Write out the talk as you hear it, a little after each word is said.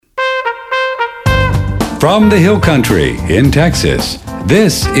From the Hill Country in Texas,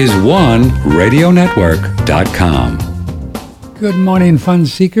 this is OneRadioNetwork.com. Good morning, fun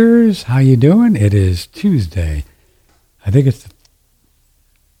seekers. How you doing? It is Tuesday. I think it's the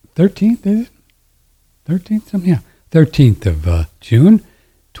 13th, is it? 13th? Something? Yeah. 13th of June,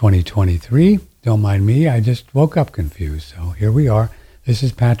 2023. Don't mind me. I just woke up confused. So here we are. This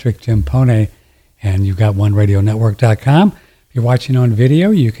is Patrick Timpone, and you've got OneRadioNetwork.com. If you're watching on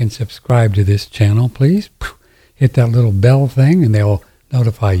video, you can subscribe to this channel, please. Hit that little bell thing, and they'll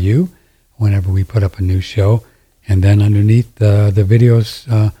notify you whenever we put up a new show. And then underneath the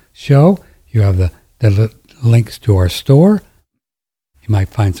videos show, you have the links to our store. You might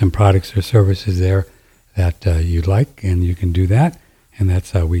find some products or services there that you'd like, and you can do that. And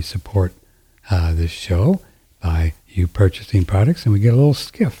that's how we support this show, by you purchasing products, and we get a little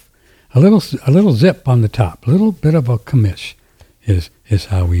skiff, a little zip on the top, a little bit of a commish is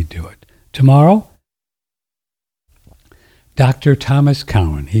how we do it. Tomorrow, Dr. Thomas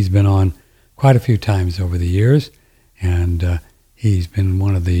Cowan. He's been on quite a few times over the years, and he's been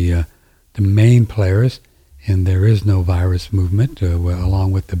one of the main players in There Is No Virus movement,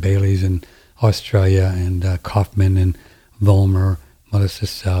 along with the Baileys in Australia, and Kaufman and Vollmer, Melissa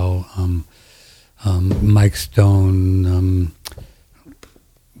Sell, Mike Stone,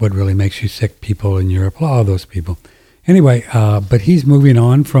 What Really Makes You Sick people in Europe, all those people. Anyway, but he's moving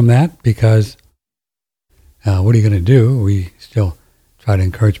on from that because what are you going to do? We still try to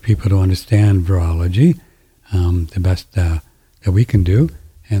encourage people to understand virology the best that we can do.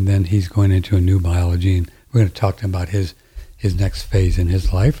 And then he's going into a new biology, and we're going to talk to him about his next phase in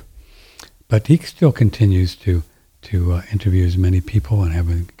his life. But he still continues to interview as many people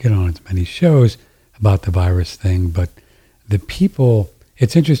and get on as many shows about the virus thing. But the people,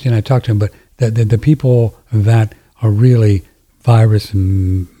 it's interesting, I talked to him, but the people that are really virus,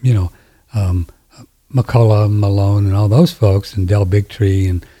 McCullough, Malone, and all those folks, and Del Bigtree,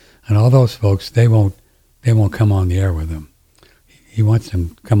 and all those folks, they won't come on the air with him. He wants them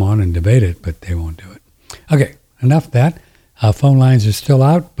to come on and debate it, but they won't do it. Okay, enough of that. Phone lines are still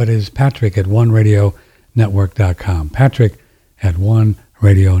out, but it is Patrick at OneRadioNetwork.com. Patrick at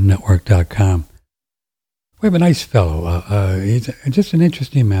OneRadioNetwork.com. We have a nice fellow. He's just an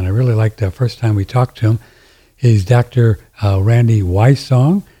interesting man. I really liked the first time we talked to him. He's Dr. Randy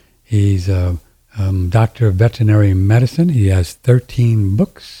Wysong. He's a doctor of veterinary medicine. He has 13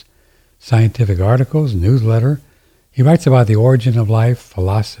 books, scientific articles, newsletter. He writes about the origin of life,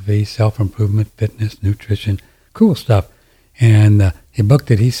 philosophy, self-improvement, fitness, nutrition, cool stuff. And the book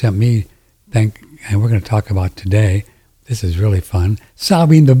that he sent me, and we're going to talk about today, this is really fun,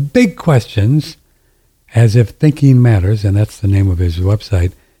 Solving the Big Questions as If Thinking Matters, and that's the name of his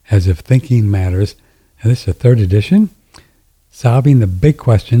website, As If Thinking Matters. And this is the third edition, Solving the Big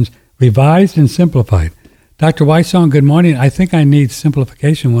Questions, revised and simplified. Dr. Wysong, good morning. I think I need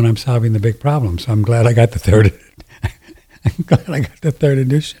simplification when I'm solving the big problems, so I'm glad I got the third. I'm glad I got the third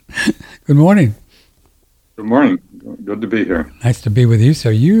edition. Good morning. Good morning. Good to be here. Nice to be with you. So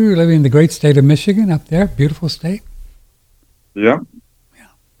you live in the great state of Michigan up there, beautiful state. Yeah.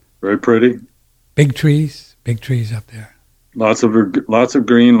 Very pretty. Big trees up there. Lots of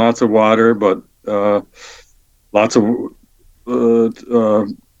green, lots of water, but lots of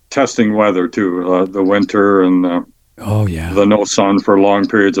testing weather too. The winter and the no sun for long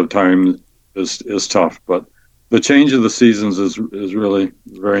periods of time is tough, but the change of the seasons is really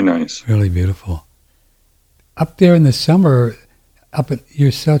very nice. Really beautiful. Up there in the summer,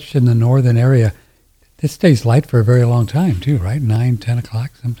 you're such in the northern area, it stays light for a very long time too, right? 9, 10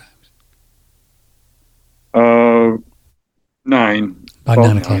 o'clock sometimes. 9. About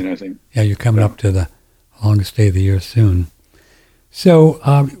 9 o'clock. 9, I think. Yeah, you're coming up to the longest day of the year soon. So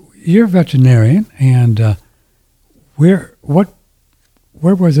you're a veterinarian, and where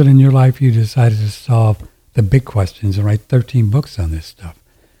was it in your life you decided to solve the big questions and write 13 books on this stuff?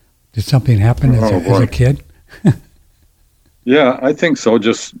 Did something happen as a kid? Yeah, I think so.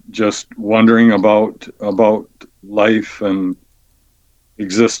 Just wondering about life and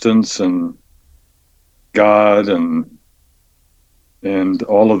existence and God and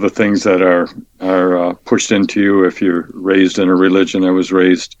all of the things that are pushed into you if you're raised in a religion. I was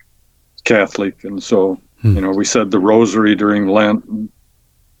raised Catholic, and so we said the rosary during Lent,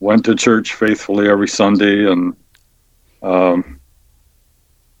 went to church faithfully every Sunday, and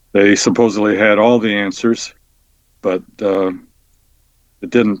they supposedly had all the answers, but it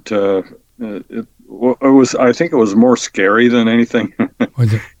didn't. It was. I think it was more scary than anything.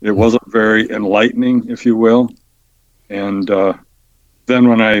 It wasn't very enlightening, if you will. And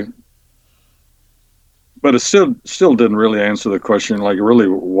then but it still didn't really answer the question, like, really,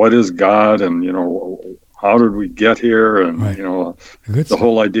 what is God, and how did we get here, and right. the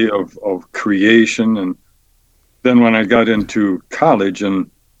whole idea of creation. And then when I got into college and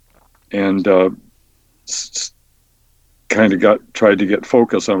kind of tried to get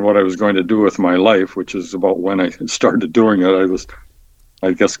focus on what I was going to do with my life, which is about when I started doing it. I was,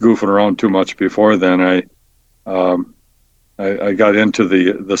 I guess, goofing around too much before then. I got into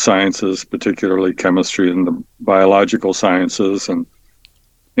the sciences, particularly chemistry and the biological sciences, and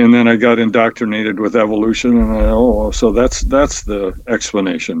then I got indoctrinated with evolution, and so that's the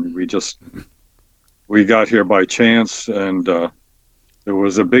explanation. We got here by chance, and there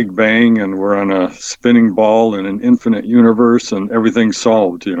was a big bang, and we're on a spinning ball in an infinite universe, and everything's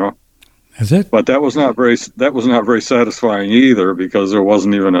solved. Is it? But that was not very satisfying either, because there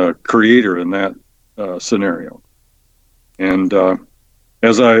wasn't even a creator in that scenario. And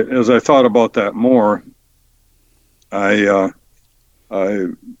as I thought about that more, as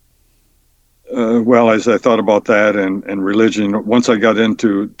I thought about that and religion, once I got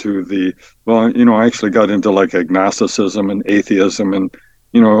into I actually got into like agnosticism and atheism, and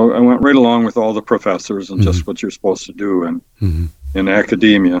I went right along with all the professors and just what you're supposed to do in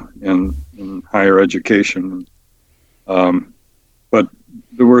academia and in higher education. But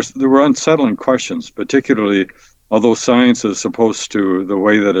there were unsettling questions, particularly although science is supposed to, the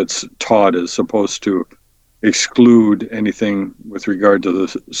way that it's taught is supposed to exclude anything with regard to the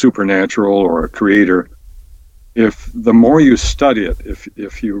supernatural or a creator. If the more you study it,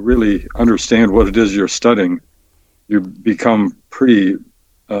 if you really understand what it is you're studying, you become pretty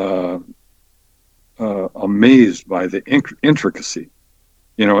amazed by the intricacy,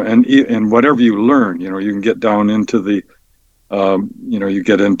 and whatever you learn, you can get down into the, you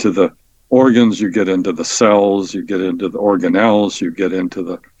get into the organs, you get into the cells, you get into the organelles, you get into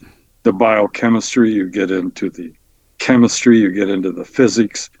the biochemistry, you get into the chemistry, you get into the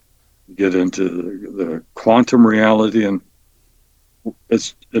physics, you get into the quantum reality, and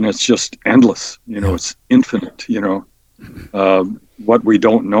it's just endless. It's infinite. What we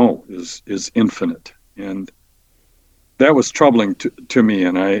don't know is infinite, and that was troubling to me.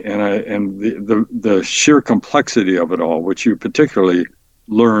 And the sheer complexity of it all, which you particularly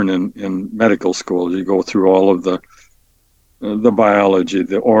learn in medical school. You go through all of the biology,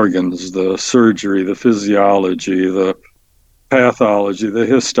 the organs, the surgery, the physiology, the pathology, the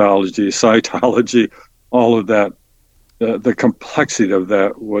histology, cytology, all of that. The complexity of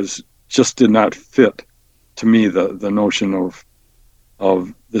that did not fit to me the notion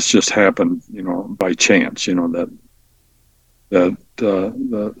of this just happened, by chance. That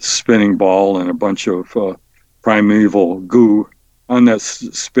the spinning ball and a bunch of primeval goo on that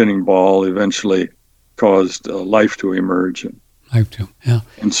spinning ball eventually caused life to emerge. Life to, yeah.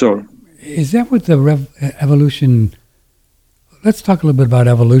 And so, is that what the evolution? Let's talk a little bit about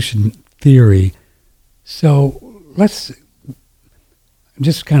evolution theory. So let's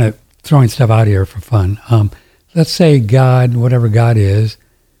just kind of throwing stuff out here for fun. Let's say God, whatever God is,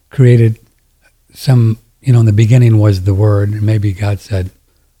 created some. In the beginning was the Word, and maybe God said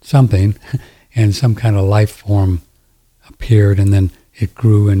something, and some kind of life form appeared, and then it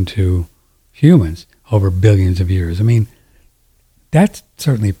grew into humans over billions of years. I mean, that's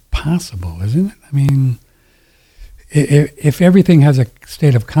certainly possible, isn't it? I mean, if everything has a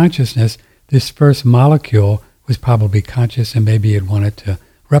state of consciousness, this first molecule was probably conscious, and maybe it wanted to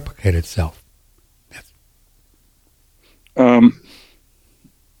replicate itself.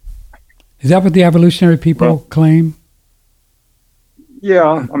 Is that what the evolutionary people claim?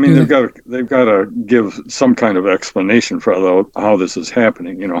 Yeah, I mean they've got to give some kind of explanation for how this is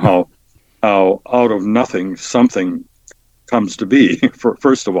happening. How out of nothing something comes to be.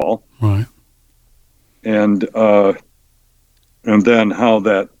 First of all, right, and then how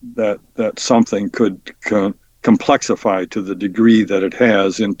that something could complexify to the degree that it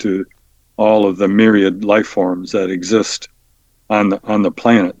has into all of the myriad life forms that exist on the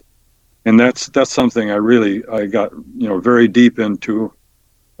planet. And that's something I got very deep into.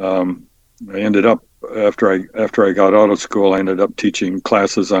 I ended up after I got out of school, I ended up teaching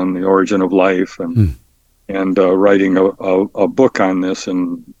classes on the origin of life and writing a book on this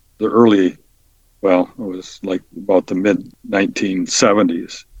in the early, it was like about the mid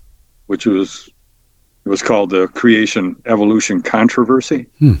 1970s, which was called the Creation Evolution Controversy,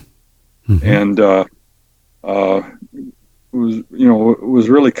 and it was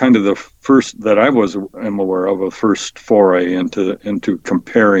really kind of the first that am aware of a first foray into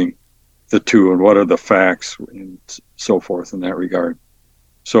comparing the two and what are the facts and so forth in that regard.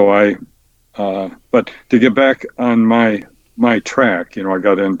 So but to get back on my track, I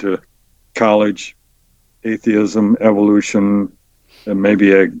got into college, atheism, evolution,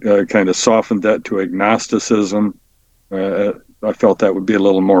 maybe I kind of softened that to agnosticism. I felt that would be a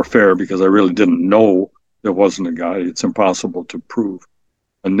little more fair because I really didn't know there wasn't a God. It's impossible to prove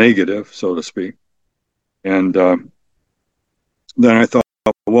a negative, so to speak. And then I thought,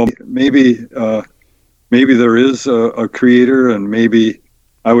 well, maybe there is a creator, and maybe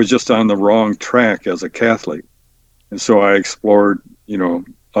I was just on the wrong track as a Catholic. And so I explored,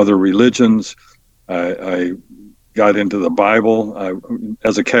 other religions. I got into the Bible.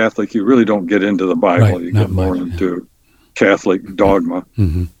 As a Catholic, you really don't get into the Bible. Right, you get more into Catholic dogma.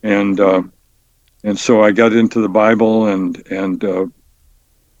 Mm-hmm. And so I got into the Bible and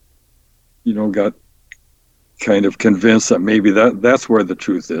got kind of convinced that maybe that's where the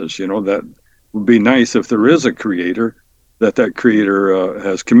truth is. That would be nice if there is a creator, that creator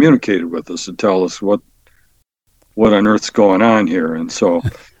has communicated with us to tell us what on earth's going on here. And so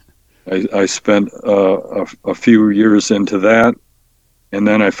I spent a few years into that, and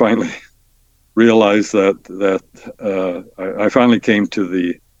then I finally realized that I finally came to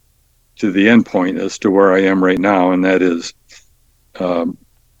the end point as to where I am right now, and that is,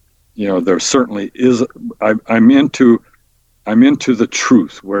 there certainly is. I'm into the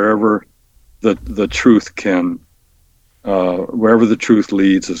truth wherever the truth can, wherever the truth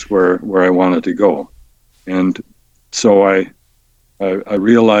leads is where I wanted to go, and so I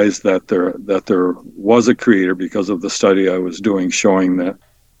realized that there was a creator because of the study I was doing, showing that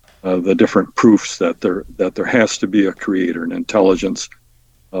the different proofs that there has to be a creator, an intelligence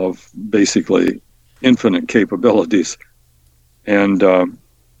of basically infinite capabilities, and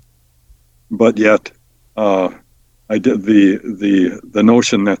but yet I did the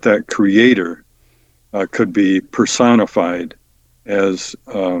notion that creator could be personified as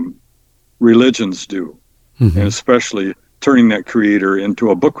religions do, mm-hmm. and especially turning that creator into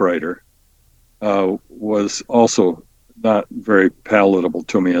a book writer was also not very palatable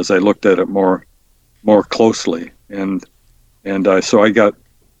to me as I looked at it more closely, and so I got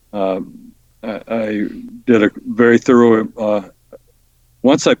I did a very thorough.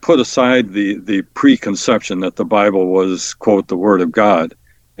 Once I put aside the preconception that the Bible was, quote, the Word of God,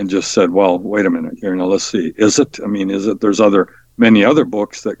 and just said, well, wait a minute here, now let's see, is it? I mean, is it? There's many other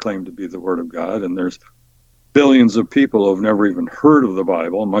books that claim to be the Word of God, and there's billions of people who have never even heard of the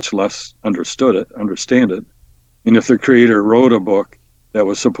Bible, much less understand it. And if the Creator wrote a book that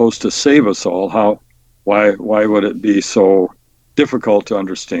was supposed to save us all, why would it be so difficult to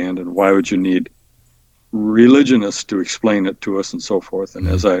understand, and why would you need religionists to explain it to us and so forth? And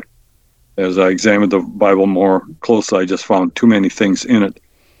as I examined the Bible more closely, I just found too many things in it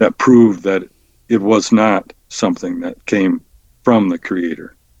that proved that it was not something that came from the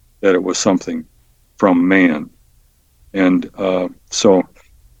Creator, that it was something from man. And so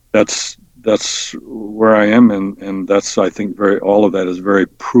that's where I am, and that's, I think, all of that is very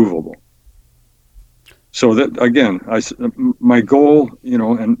provable. So that, again, my goal,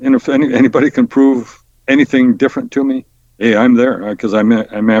 and if anybody can prove anything different to me, hey, I'm there, because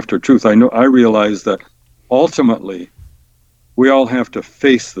I'm after truth. I realize that ultimately we all have to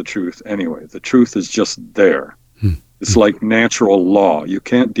face the truth anyway. The truth is just there. It's like natural law. You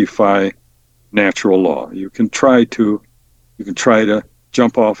can't defy natural law. You can try to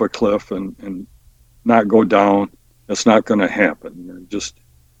jump off a cliff and not go down. That's not going to happen.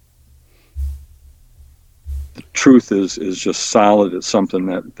 The truth is just solid. It's something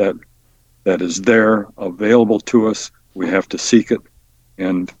that is there, available to us. We have to seek it,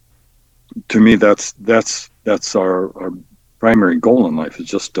 and to me, that's our primary goal in life, is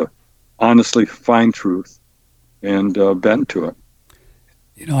just to honestly find truth and bend to it,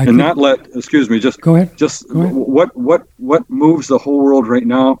 not let. Excuse me. Just go ahead. Just go ahead. What moves the whole world right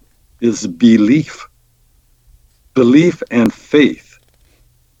now is belief and faith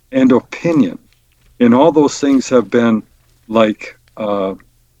and opinion, and all those things have been like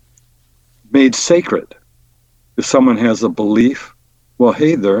made sacred. If someone has a belief, well,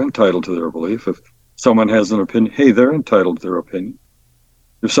 hey, they're entitled to their belief. If someone has an opinion, hey, they're entitled to their opinion.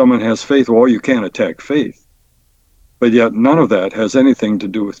 If someone has faith, well, you can't attack faith. But yet none of that has anything to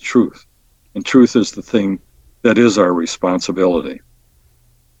do with truth. And truth is the thing that is our responsibility.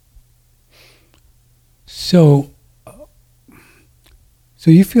 So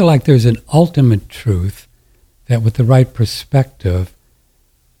you feel like there's an ultimate truth that with the right perspective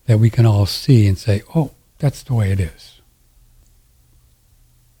that we can all see and say, oh, that's the way it is.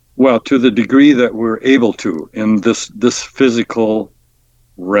 Well, to the degree that we're able to in this physical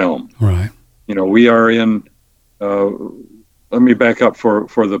realm. Right. We are in, let me back up for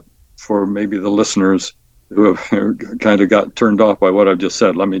maybe the listeners who have kind of got turned off by what I've just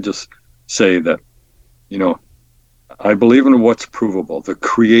said. Let me just say that, I believe in what's provable. A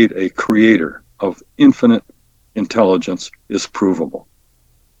creator of infinite intelligence is provable.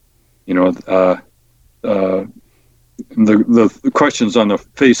 The questions on the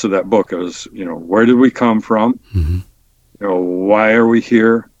face of that book is, where did we come from? Mm-hmm. Why are we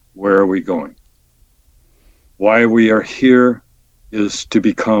here? Where are we going? Why we are here is to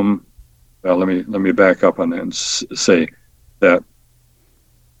become. Well, let me back up on that and say that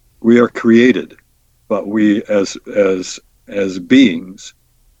we are created, but we as beings,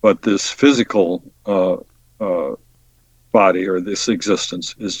 but this physical body or this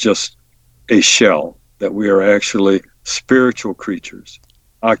existence is just a shell, that we are actually spiritual creatures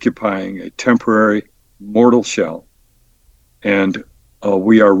occupying a temporary mortal shell, and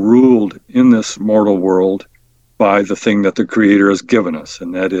we are ruled in this mortal world by the thing that the Creator has given us,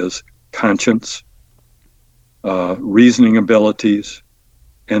 and that is conscience, reasoning abilities,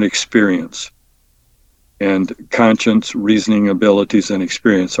 and experience. And conscience, reasoning abilities, and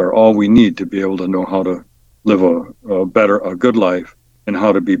experience are all we need to be able to know how to live a good life and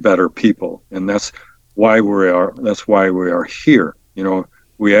how to be better people. And that's why we are here.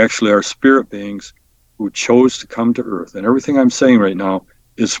 We actually are spirit beings who chose to come to Earth. And everything I'm saying right now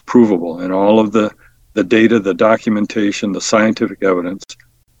is provable. And all of the data, the documentation, the scientific evidence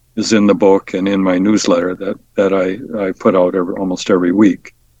is in the book and in my newsletter that I put out almost every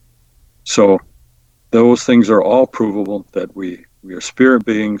week. So those things are all provable, that we are spirit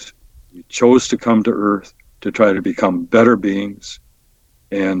beings. We chose to come to Earth to try to become better beings.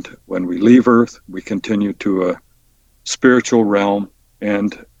 And when we leave Earth, we continue to a spiritual realm,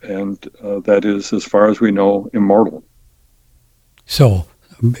 and that is, as far as we know, immortal. So,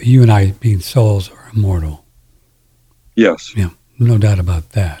 you and I, being souls, are immortal. Yes. Yeah, no doubt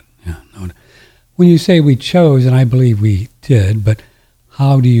about that. Yeah. When you say we chose, and I believe we did, but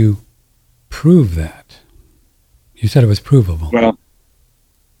how do you prove that? You said it was provable.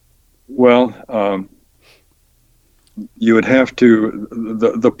 Well, you would have to.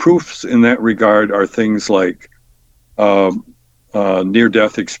 The proofs in that regard are things like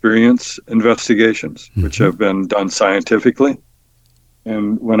near-death experience investigations, mm-hmm. which have been done scientifically.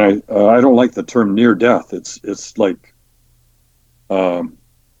 And when I don't like the term near-death. It's like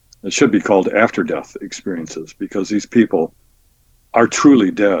it should be called after-death experiences, because these people are truly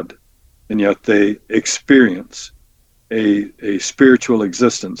dead, and yet they experience a spiritual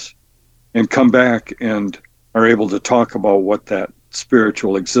existence and come back and are able to talk about what that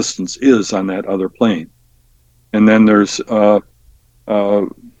spiritual existence is on that other plane. And then there's past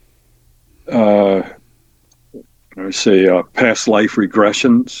life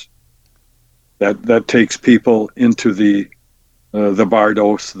regressions that takes people into the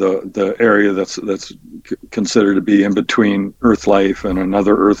Bardos, the area that's considered to be in between Earth life and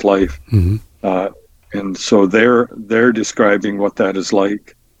another Earth life, mm-hmm. And so they're describing what that is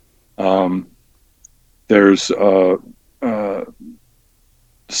like. There's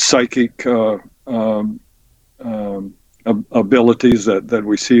psychic abilities that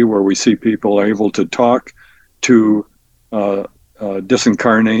we see, where we see people are able to talk to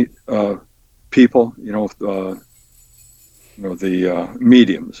disincarnate people. The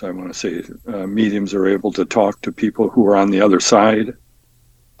mediums. I want to say mediums are able to talk to people who are on the other side.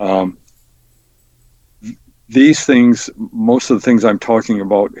 These things, most of the things I'm talking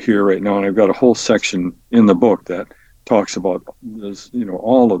about here right now, and I've got a whole section in the book that talks about this,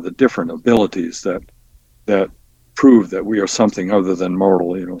 all of the different abilities that prove that we are something other than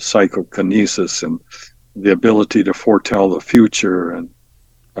mortal. Psychokinesis and the ability to foretell the future, and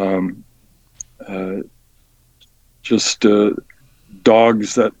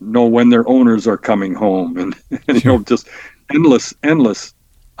dogs that know when their owners are coming home, and just endless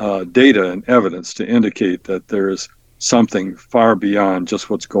data and evidence to indicate that there is something far beyond just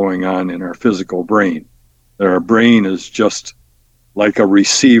what's going on in our physical brain. That our brain is just like a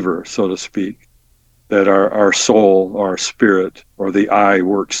receiver, so to speak, that our soul, our spirit, or the I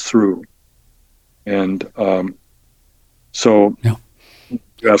works through. And so yeah.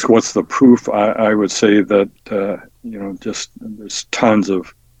 You ask what's the proof, I would say that just there's tons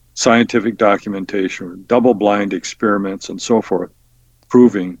of scientific documentation, double-blind experiments, and so forth,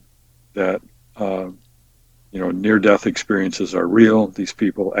 proving that near-death experiences are real. These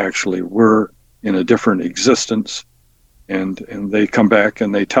people actually were in a different existence, and they come back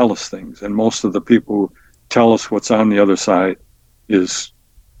and they tell us things. And most of the people who tell us what's on the other side is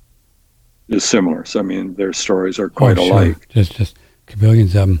similar. So, I mean, their stories are quite alike. Just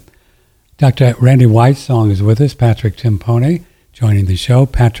billions of them. Dr. Randy Wysong is with us. Patrick Timpone joining the show.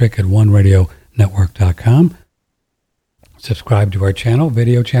 Patrick at OneRadioNetwork.com. Subscribe to our channel,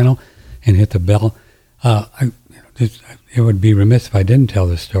 video channel, and hit the bell. it would be remiss if I didn't tell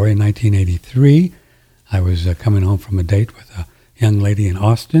this story. In 1983, I was coming home from a date with a young lady in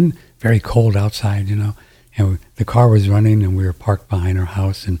Austin. Very cold outside, and the car was running, and we were parked behind her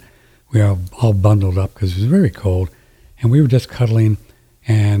house, and we were all bundled up because it was very cold, and we were just cuddling.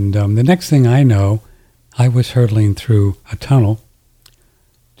 And the next thing I know, I was hurtling through a tunnel,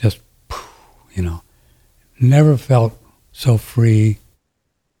 just, never felt so free,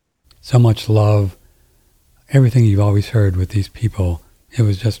 so much love, everything you've always heard with these people. It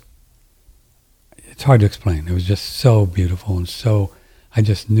was just, it's hard to explain. It was just so beautiful, and so I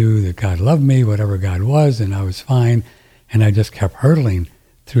just knew that God loved me, whatever God was, and I was fine, and I just kept hurtling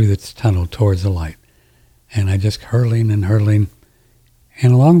through this tunnel towards the light. And I just hurtling, and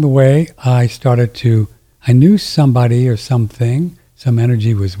along the way, I knew somebody or something, some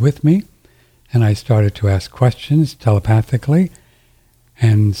energy was with me, and I started to ask questions telepathically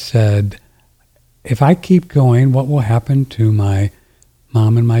and said, if I keep going, what will happen to my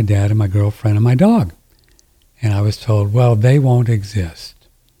mom and my dad and my girlfriend and my dog? And I was told, well, they won't exist.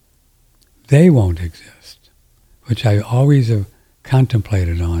 They won't exist, which I always have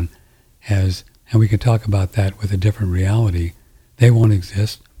contemplated on as, and we could talk about that with a different reality. They won't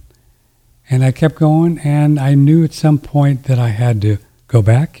exist. And I kept going, and I knew at some point that I had to go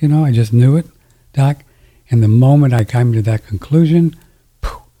back, I just knew it, Doc. And the moment I came to that conclusion,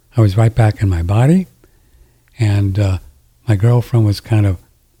 I was right back in my body. And my girlfriend was kind of,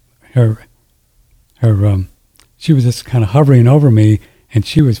 she was just kind of hovering over me, and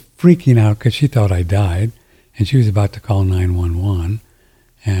she was freaking out because she thought I died, and she was about to call 911.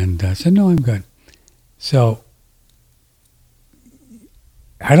 And I said, no, I'm good. So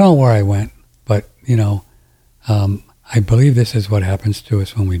I don't know where I went, but, I believe this is what happens to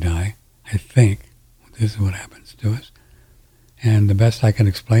us when we die. I think this is what happens to us. And the best I can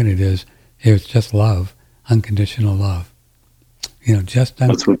explain it is just love, unconditional love. Just unconditional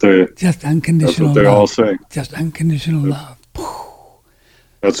that's what they love. all say. Just unconditional love.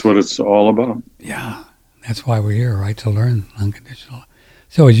 That's what it's all about. Yeah, that's why we're here, right? To learn unconditional love.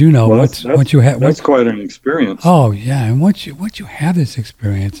 So as you know, well, that's quite an experience. Oh yeah, and once you have this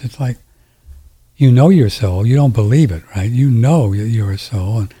experience, it's like your soul. You don't believe it, right? You know you're a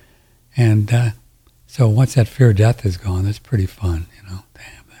soul, and so once that fear of death is gone, that's pretty fun, to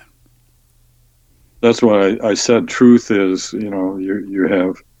have that. That's what I said. Truth is, you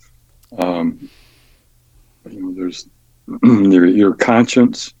have, there's your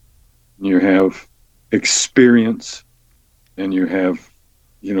conscience, you have experience, and you have,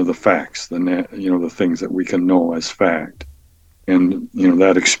 the facts, the things that we can know as fact. And,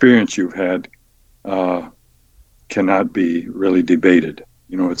 that experience you've had cannot be really debated.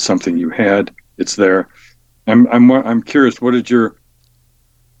 It's something you had, it's there. I'm curious, what did your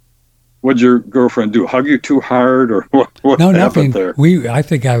girlfriend do? Hug you too hard, or what no, happened nothing. there? I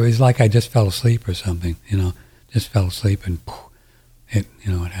think I was like I just fell asleep or something, just fell asleep, and it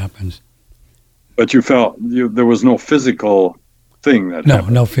happens. But you felt there was no physical thing that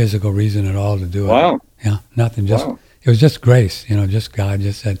happened. No physical reason at all to do it. Wow. Yeah, nothing. Just wow. It was just grace, just God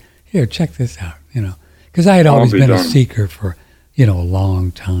just said, here, check this out, because I had always been a seeker for, a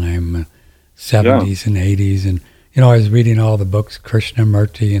long time, 70s and 80s, and I was reading all the books,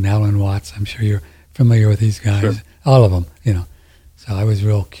 Krishnamurti and Alan Watts. I'm sure you're familiar with these guys, sure. All of them, So I was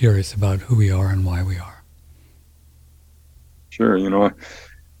real curious about who we are and why we are. Sure,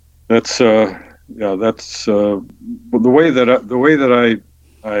 that's the way that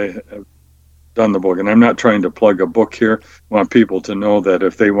I have done the book, and I'm not trying to plug a book here. I want people to know that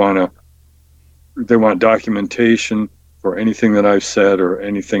if they want documentation for anything that I've said or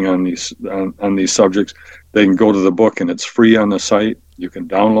anything on these subjects, they can go to the book, and it's free on the site. You can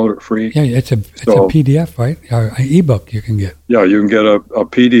download it free. Yeah, it's a PDF, right? Or an ebook you can get. Yeah, you can get a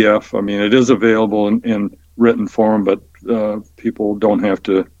PDF. I mean, it is available in written form, but people don't have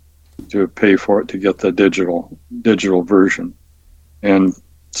to pay for it to get the digital version. And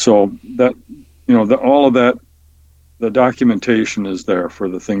so that all of that, the documentation is there for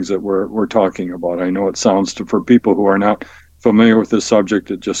the things that we're talking about. I know it sounds for people who are not familiar with this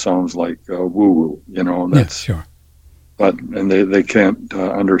subject, it just sounds like woo-woo, that's sure. But they can't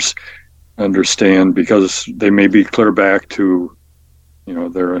understand because they may be clear back to,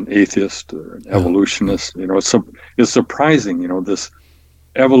 they're an atheist or an evolutionist. It's surprising, this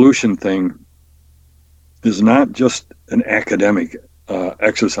evolution thing is not just an academic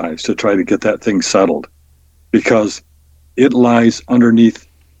exercise to try to get that thing settled, because it lies underneath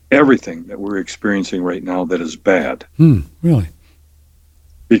everything that we're experiencing right now that is bad. Really?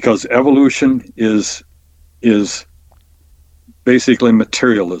 Because evolution is basically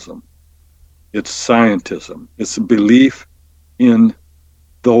materialism. It's scientism. It's a belief in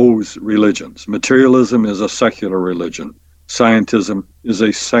those religions. Materialism is a secular religion. Scientism is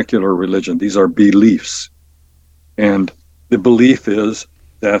a secular religion. These are beliefs. And the belief is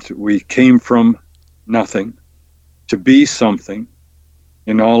that we came from nothing to be something,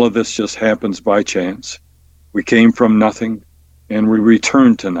 and all of this just happens by chance. We came from nothing, and we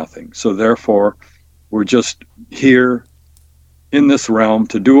return to nothing. So therefore, we're just here in this realm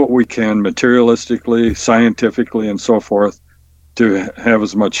to do what we can materialistically, scientifically, and so forth, to have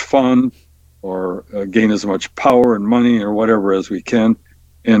as much fun or gain as much power and money or whatever as we can.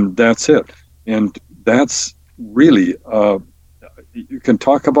 And that's it. And that's really, you can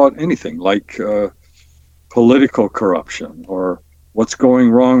talk about anything like political corruption or what's going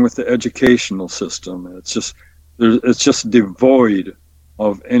wrong with the educational system. It's just devoid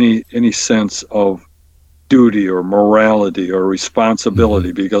of any sense of duty or morality or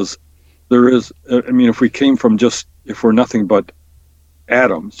responsibility, because there is, I mean, if we're nothing but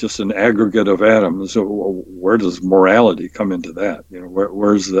atoms, just an aggregate of atoms, so where does morality come into that? You know,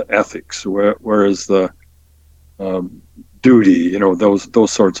 where's the ethics? Where is the duty? You know,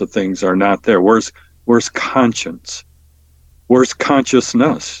 those sorts of things are not there. Where's conscience? Where's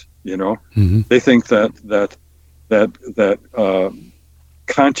consciousness? You know, they think that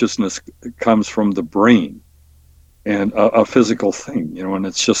consciousness comes from the brain and a physical thing, you know, and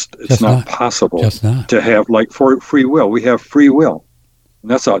it's not possible to have like free will. We have free will. And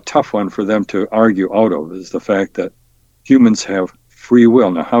that's a tough one for them to argue out of, is the fact that humans have free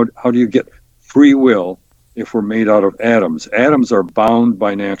will. Now, how do you get free will if we're made out of atoms? Atoms are bound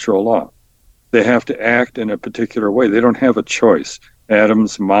by natural law. They have to act in a particular way. They don't have a choice.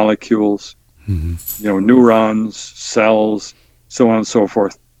 Atoms, molecules, you know, neurons, cells, so on and so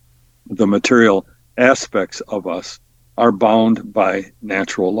forth. The material aspects of us are bound by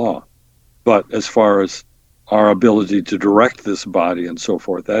natural law. But as far as our ability to direct this body and so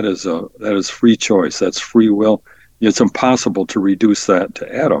forth, that is free choice. That's free will. It's impossible to reduce that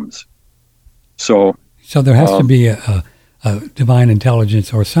to atoms. So there has to be a divine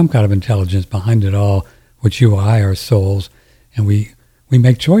intelligence or some kind of intelligence behind it all, which you or I are souls, and we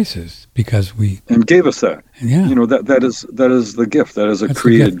make choices because and gave us that. Yeah, you know, that is the gift. That is that's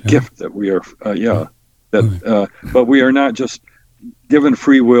created gift that we are. But we are not just given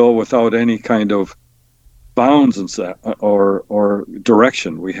free will without any kind of bounds and or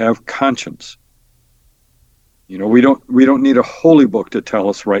direction. We have conscience. You know, we don't need a holy book to tell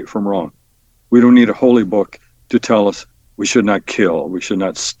us right from wrong. We don't need a holy book to tell us we should not kill, we should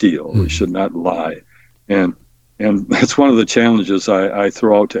not steal, we should not lie. And that's one of the challenges I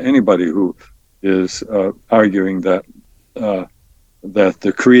throw out to anybody who is arguing that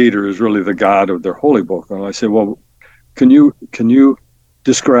the Creator is really the God of their holy book. And I say, well, can you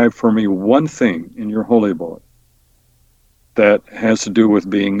describe for me one thing in your holy book that has to do with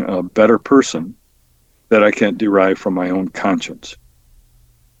being a better person that I can't derive from my own conscience?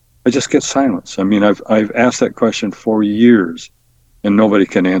 I just get silence. I mean, I've asked that question for years, and nobody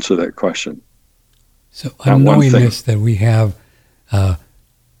can answer that question. So unknowingness that we have, that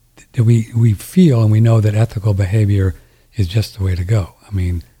we feel and we know that ethical behavior is just the way to go. I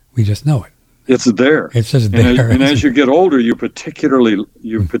mean, we just know it. It's there. It's just there. And as you get older, you particularly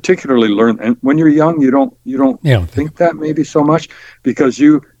learn. And when you're young, you don't think that maybe so much, because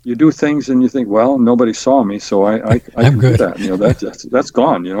you do things and you think, well, nobody saw me, so I can do that. You know, that's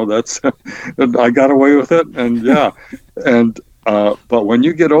gone. You know, that's I got away with it, and but when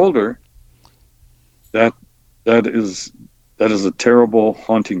you get older, that is a terrible,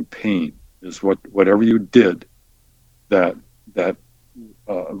 haunting pain. Is whatever you did that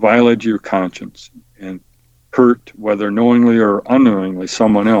violated your conscience and hurt, whether knowingly or unknowingly,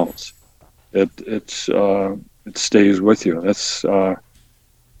 someone else. It stays with you. That's what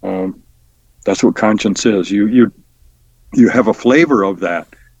conscience is. You have a flavor of that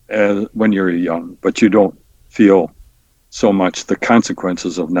when you're young, but you don't feel so much the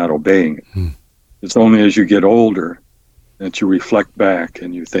consequences of not obeying it. It's only as you get older that you reflect back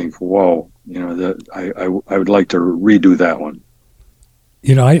and you think, whoa, you know, that I would like to redo that one.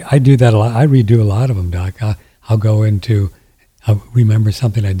 You know, I do that a lot. I redo a lot of them, Doc. I'll remember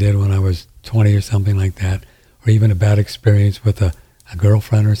something I did when I was 20 or something like that, or even a bad experience with a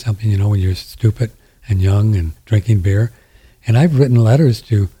girlfriend or something, you know, when you're stupid and young and drinking beer. And I've written letters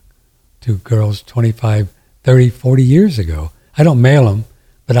to girls 25, 30, 40 years ago. I don't mail them,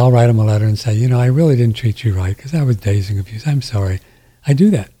 but I'll write them a letter and say, you know, I really didn't treat you right because I was dazed and confused. I'm sorry. I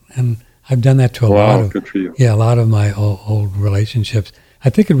do that. And I've done that to a lot of my old relationships. I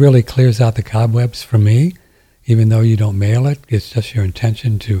think it really clears out the cobwebs for me, even though you don't mail it. It's just your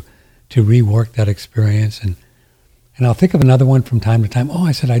intention to to rework that experience. And I'll think of another one from time to time. Oh,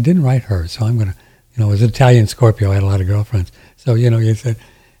 I said, I didn't write her, so I'm going to, it was Italian Scorpio. I had a lot of girlfriends. So, you said,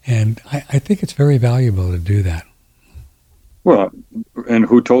 and I think it's very valuable to do that. Well, and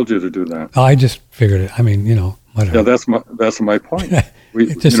who told you to do that? Oh, I just figured it. I mean, whatever. Yeah, that's my point.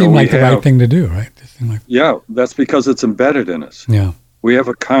 It just seemed like the right thing to do, right? Yeah, that's because it's embedded in us. Yeah. We have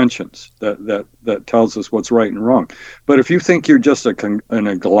a conscience that tells us what's right and wrong. But if you think you're just an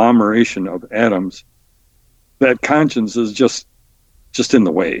agglomeration of atoms, that conscience is just in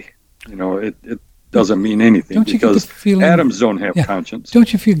the way. It doesn't mean anything because atoms don't have conscience.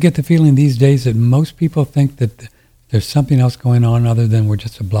 Don't you get the feeling these days that most people think that there's something else going on other than we're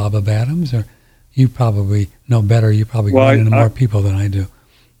just a blob of atoms? Or you probably know better. You probably run into more people than I do.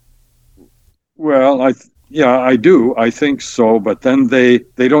 Well, I do. I think so. But then they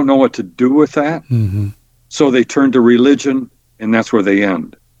don't know what to do with that. Mm-hmm. So they turn to religion, and that's where they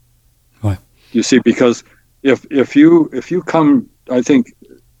end. Right. You see, because if you come, I think,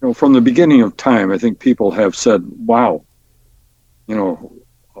 from the beginning of time, I think people have said, wow,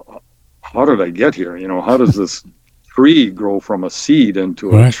 how did I get here? How does this tree grow from a seed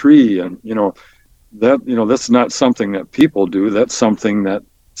into a tree? And, that's not something that people do. That's something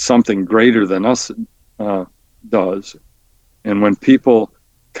greater than us does. And when people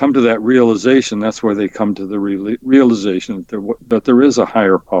come to that realization, that's where they come to the realization that there is a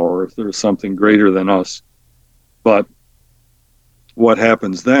higher power, if there's something greater than us. But what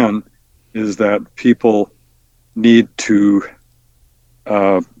happens then is that people need to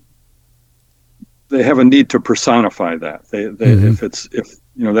they have a need to personify that. They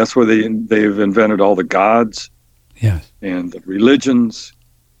that's where they've invented all the gods, and the religions,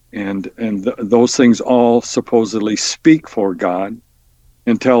 and those things all supposedly speak for God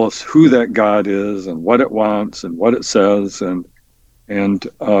and tell us who that God is and what it wants and what it says, and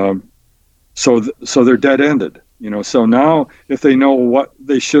so they're dead-ended. So now if they know what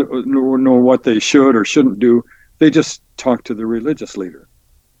they should or shouldn't do, they just talk to the religious leader,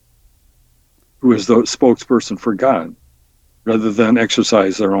 who is the spokesperson for God, rather than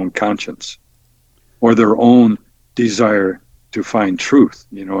exercise their own conscience or their own desire to find truth,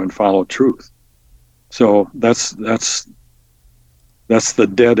 and follow truth. So that's the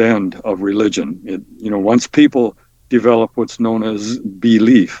dead end of religion. Once people develop what's known as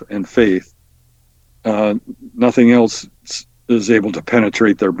belief and faith, nothing else is able to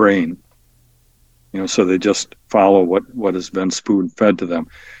penetrate their brain. So they just follow what has been spoon-fed to them.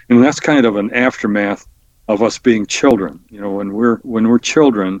 And that's kind of an aftermath of us being children. When we're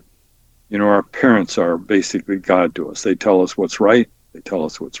children, our parents are basically God to us. They tell us what's right. They tell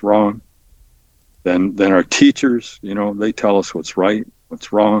us what's wrong. Then our teachers, they tell us what's right,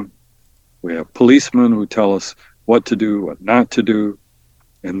 what's wrong. We have policemen who tell us what to do, what not to do.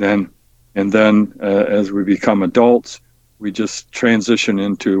 And then as we become adults, we just transition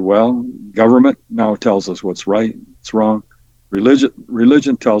into, government now tells us what's right, what's wrong.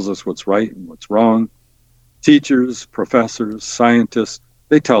 Religion tells us what's right and what's wrong. Teachers, professors, scientists,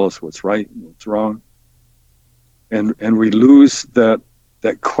 they tell us what's right and what's wrong. And we lose that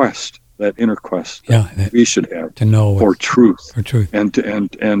quest, that inner quest that we should have to know for truth, and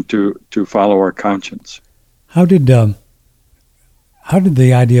to follow our conscience. How did the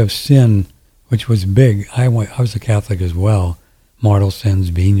idea of sin, which was big, I was a Catholic as well, mortal sins,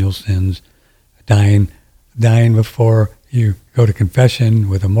 venial sins, dying before you go to confession,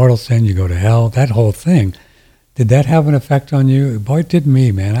 with a mortal sin you go to hell, that whole thing. Did that have an effect on you? Boy, it did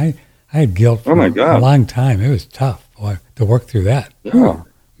me, man. I had guilt for a long time. It was tough, boy, to work through that. Yeah. Oh,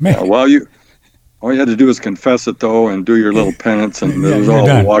 man. Yeah, well, all you had to do was confess it, though, and do your little penance, and it was all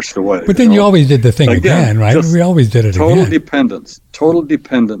done. Washed away. But then you always did the thing again, right? We always did it total again. Total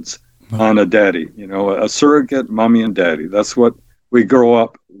dependence on a daddy, a surrogate mommy and daddy. That's what we grow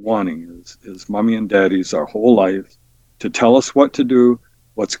up wanting, is mommy and daddies our whole life, to tell us what to do,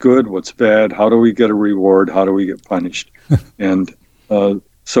 what's good, what's bad, how do we get a reward, how do we get punished. And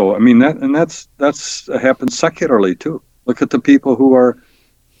so, I mean, that's happens secularly too. Look at the people who are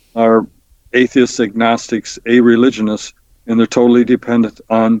atheists, agnostics, a-religionists, and they're totally dependent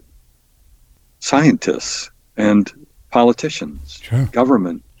on scientists and politicians,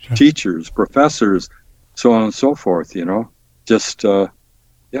 government, teachers, professors, so on and so forth. Just I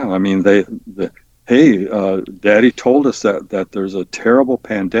mean, Daddy told us that there's a terrible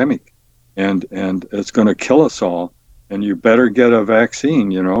pandemic, and it's going to kill us all, and you better get a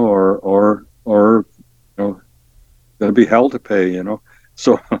vaccine, or going to be hell to pay,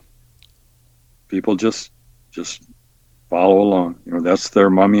 So people just follow along. That's their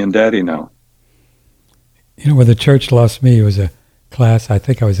mommy and daddy now. Where the church lost me was a class. I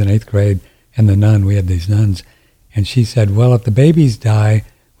think I was in 8th grade, and we had these nuns, and she said, well, if the babies die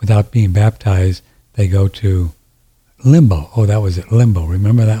without being baptized, they go to limbo. Oh, that was it, limbo.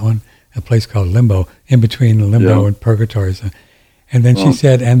 Remember that one? A place called limbo, in between limbo and purgatory. And then she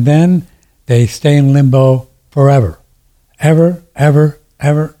said, and then they stay in limbo forever. Ever, ever,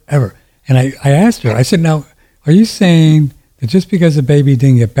 ever, ever. And I asked her, I said, now, are you saying that just because a baby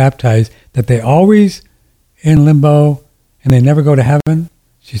didn't get baptized, that they always in limbo and they never go to heaven?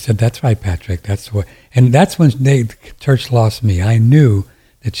 She said, that's right, Patrick. That's what. And that's when the church lost me. I knew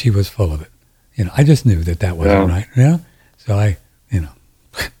that she was full of it. I just knew that wasn't right. Yeah. So I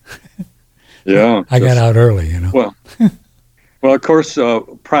got out early. Well, of course,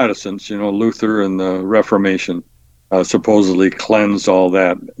 Protestants, Luther and the Reformation, supposedly cleansed all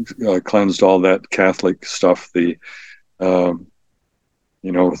that Catholic stuff. The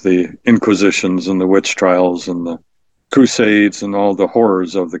the Inquisitions and the witch trials and the Crusades and all the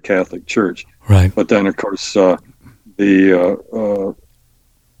horrors of the Catholic Church. Right. But then, of course, the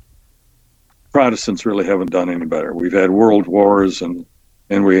Protestants really haven't done any better. We've had world wars, and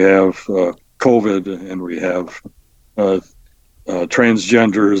we have COVID, and we have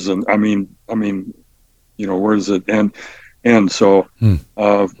transgenders, and I mean, where does it end? And so,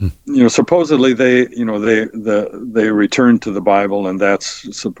 supposedly they returned to the Bible, and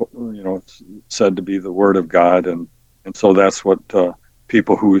that's said to be the Word of God, and so that's what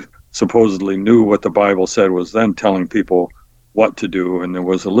people who supposedly knew what the Bible said was then telling people what to do, and there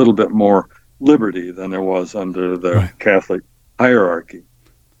was a little bit more liberty than there was under the Catholic hierarchy.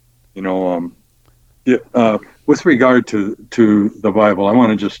 With regard to the Bible, I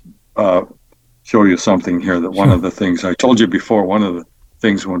want to just show you something here. That one of the things I told you before, one of the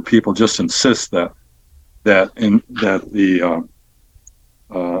things when people just insist that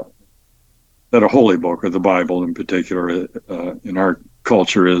a holy book, or the Bible in particular, in our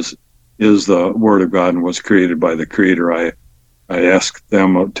culture is the Word of God and was created by the Creator. I ask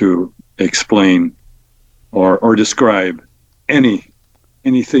them to explain or describe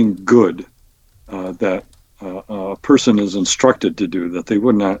anything good that a person is instructed to do that they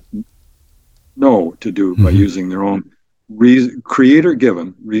would not know to do by using their own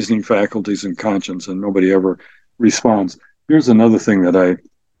creator-given reasoning faculties and conscience, and nobody ever responds. Here's another thing that I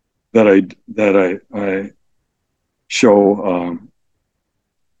show.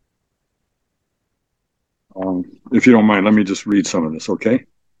 If you don't mind, let me just read some of this, okay?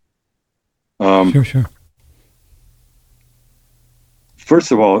 Sure.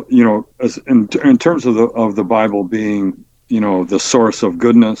 First of all, as in terms of the Bible being, the source of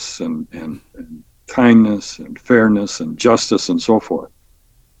goodness and kindness and fairness and justice and so forth,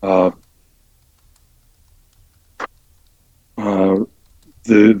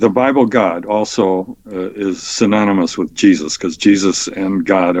 the Bible God also is synonymous with Jesus, because Jesus and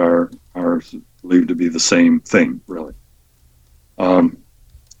God are believed to be the same thing, really.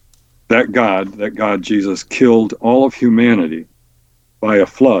 That God Jesus killed all of humanity by a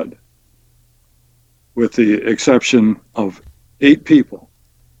flood, with the exception of 8 people.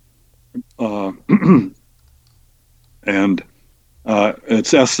 And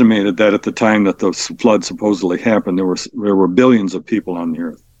it's estimated that at the time that the flood supposedly happened, there were billions of people on the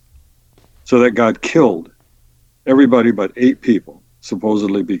earth. So that God killed everybody but 8 people,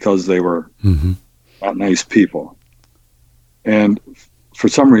 supposedly because they were not nice people. And for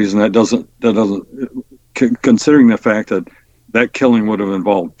some reason, that doesn't considering the fact that killing would have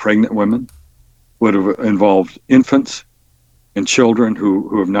involved pregnant women, would have involved infants and children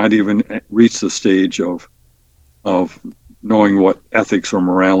who have not even reached the stage of knowing what ethics or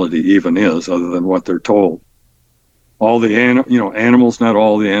morality even is, other than what they're told. All the animals, not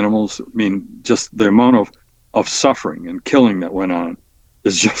all the animals. I mean, just the amount of suffering and killing that went on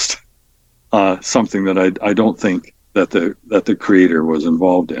is just something that I don't think that the Creator was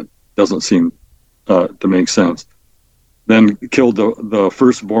involved in. Doesn't seem to make sense. Then killed the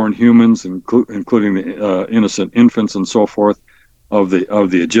firstborn humans, including the innocent infants and so forth of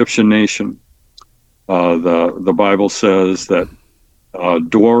the Egyptian nation. The Bible says that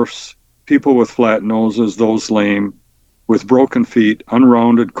dwarfs, people with flat noses, those lame, with broken feet,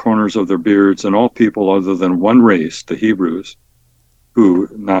 unrounded corners of their beards, and all people other than one race, the Hebrews, who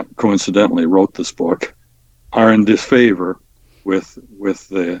not coincidentally wrote this book, are in disfavor with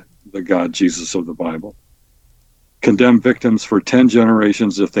the God Jesus of the Bible. Condemn victims for 10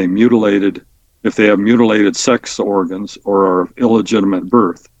 generations if they have mutilated sex organs or are of illegitimate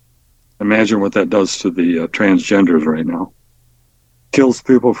birth. Imagine what that does to the transgenders right now. Kills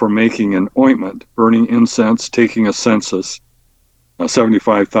people for making an ointment, burning incense, taking a census.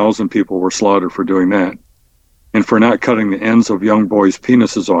 75,000 people were slaughtered for doing that. and for not cutting the ends of young boys'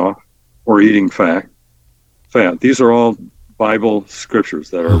 penises off or eating fat. These are all Bible scriptures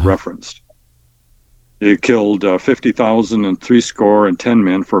that are referenced. They killed 50,000 and 70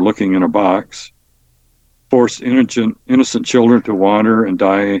 men for looking in a box, forced innocent children to wander and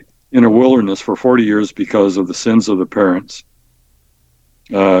die in a wilderness for 40 years because of the sins of the parents,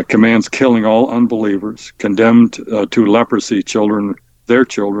 commands killing all unbelievers, condemned to leprosy their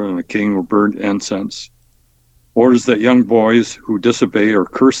children, and a king will burn incense, orders that young boys who disobey or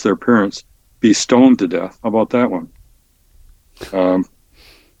curse their parents be stoned to death. How about that one?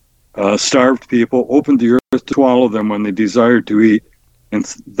 Starved people opened the earth to swallow them when they desired to eat, and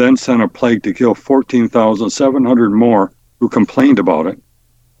then sent a plague to kill 14,700 more who complained about it,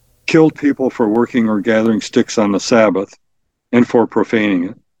 killed people for working or gathering sticks on the Sabbath and for profaning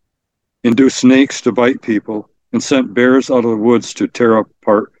it, induced snakes to bite people, and sent bears out of the woods to tear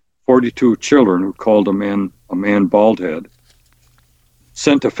apart 42 children who called a man bald head,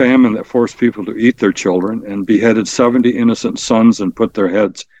 sent a famine that forced people to eat their children, and beheaded 70 innocent sons and put their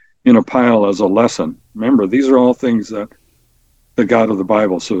heads in a pile as a lesson. Remember, these are all things that the God of the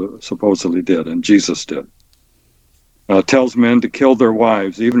Bible supposedly did, and Jesus did. Tells men to kill their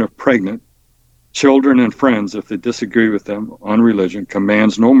wives, even if pregnant, children and friends if they disagree with them on religion,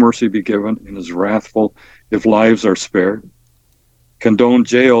 commands no mercy be given, and is wrathful if lives are spared. Condone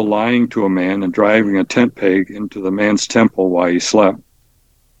jail lying to a man and driving a tent peg into the man's temple while he slept.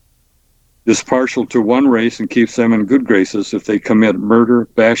 Is partial to one race and keeps them in good graces if they commit murder,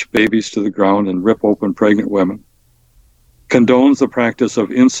 bash babies to the ground, and rip open pregnant women. Condones the practice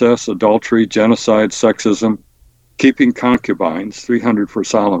of incest, adultery, genocide, sexism, keeping concubines, 300 for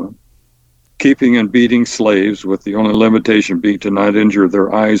Solomon, keeping and beating slaves, with the only limitation being to not injure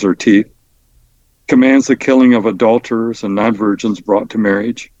their eyes or teeth, commands the killing of adulterers and non-virgins brought to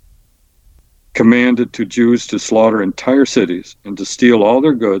marriage, commanded to Jews to slaughter entire cities and to steal all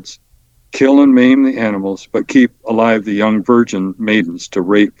their goods, kill and maim the animals, but keep alive the young virgin maidens to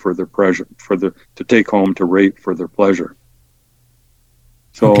rape for their pleasure, to take home to rape for their pleasure.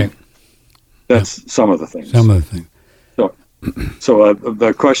 So that's some of the things. Some of the things. So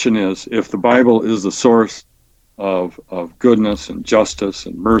the question is, if the Bible is the source of goodness and justice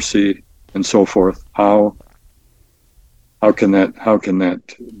and mercy and so forth, how can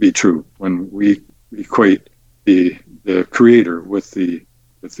that be true when we equate the Creator with the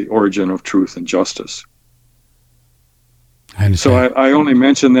origin of truth and justice? So I only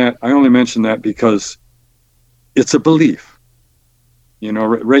mention that because it's a belief. You know,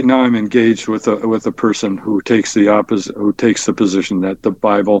 right now I'm engaged with a person who takes the position that the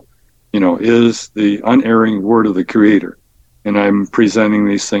Bible, you know, is the unerring word of the Creator, and I'm presenting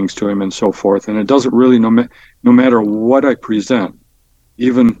these things to him and so forth. And it doesn't really, no matter what I present,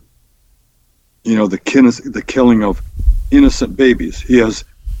 even, you know, the killing of innocent babies, he has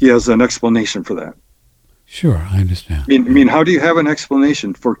an explanation for that. Sure, I understand. I mean, how do you have an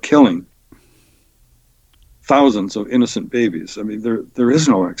explanation for killing thousands of innocent babies? I mean, there is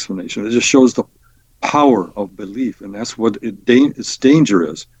no explanation. It just shows the power of belief, and that's what its danger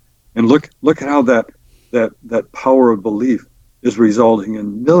is. And look at how that power of belief is resulting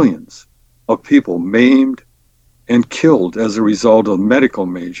in millions of people maimed and killed as a result of medical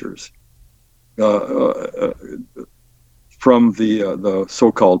measures from the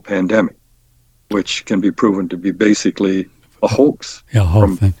so-called pandemic, which can be proven to be basically a hoax. Yeah,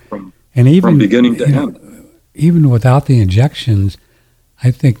 whole thing. From beginning to end. Even without the injections,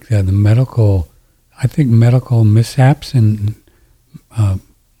 I think medical mishaps and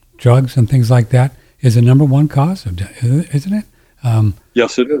drugs and things like that is the number one cause of death, isn't it?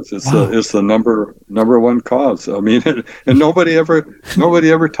 Yes, it is. It's the number one cause. I mean, and nobody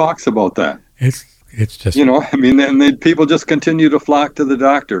ever talks about that. It's just, you know, I mean, and people just continue to flock to the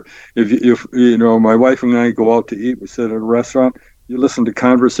doctor. If you know, my wife and I go out to eat, we sit at a restaurant, you listen to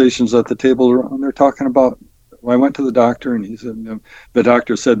conversations at the table around, they're talking about, well, I went to the doctor and he said, the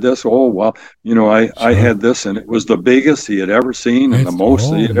doctor said this. Oh, well, you know, I had this and it was the biggest he had ever seen and the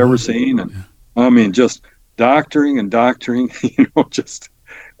most he had ever seen. And I mean, just doctoring, you know, just,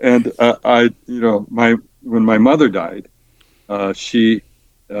 and when my mother died, she,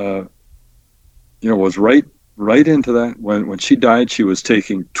 you know, was right into that. When she died, she was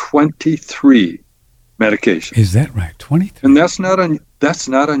taking 23 medications. Is that right? 23? And that's not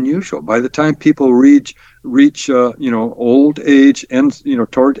unusual. By the time people reach you know, old age and, you know,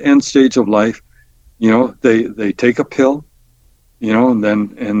 toward end stage of life, you know, they take a pill, you know, and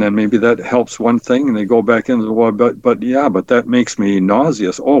then maybe that helps one thing, and they go back into the well, but that makes me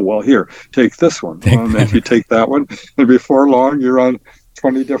nauseous. Oh, well, here, take this one. And then you take that one, and before long, you're on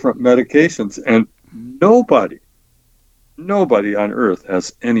 20 different medications, and nobody nobody on earth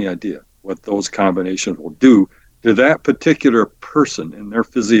has any idea what those combinations will do to that particular person in their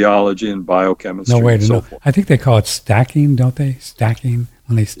physiology and biochemistry and so forth. I think they call it stacking, don't they? Stacking,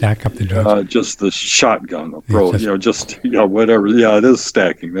 when they stack up the drugs. Just the shotgun approach, whatever. Yeah, it is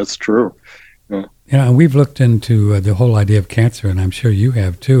stacking. That's true. Yeah, and we've looked into the whole idea of cancer, and I'm sure you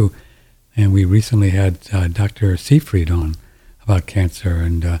have too. And we recently had Dr. Seifried on about cancer,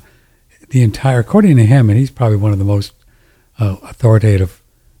 and the entire, according to him, and he's probably one of the most authoritative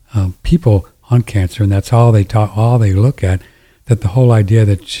people on cancer, and that's all they look at, that the whole idea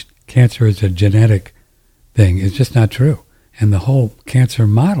that cancer is a genetic thing is just not true. And the whole cancer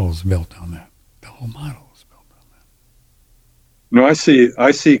model is built on that. The whole model is built on that. No, I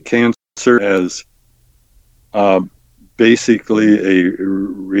see cancer as basically a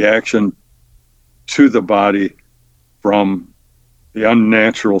reaction to the body from the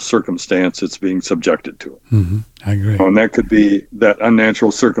unnatural circumstance it's being subjected to. Mm-hmm. I agree. And that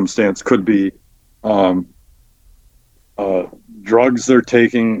unnatural circumstance could be drugs they're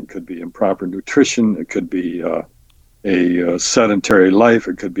taking, it could be improper nutrition, it could be a sedentary life,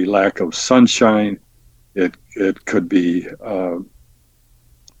 it could be lack of sunshine, it could be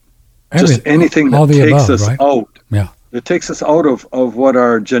just anything that takes us out. Yeah. It takes us out of what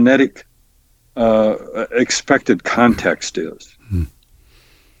our genetic expected context is.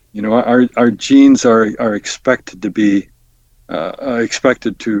 Our genes are expected to be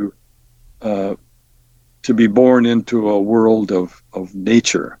to be born into a world of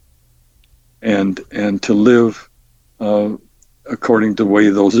nature, and to live according to the way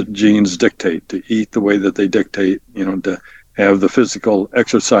those genes dictate, to eat the way that they dictate, to have the physical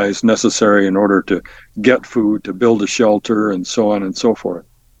exercise necessary in order to get food, to build a shelter, and so on and so forth.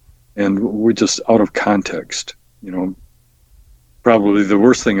 And we're just out of context. Probably the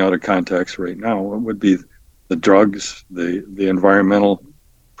worst thing out of context right now would be the drugs, the environmental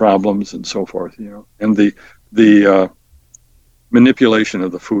problems, and so forth. And the manipulation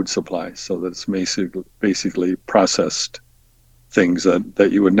of the food supply, so that it's basically processed things that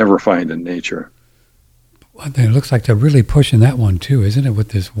you would never find in nature. Well, it looks like they're really pushing that one too, isn't it? With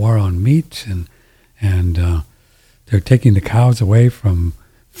this war on meat, and they're taking the cows away from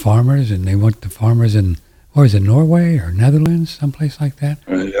farmers, and they want the farmers in, or is it Norway or Netherlands, someplace like that?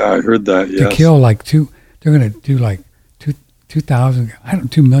 Yeah, I heard that. Yes. To kill they're going to do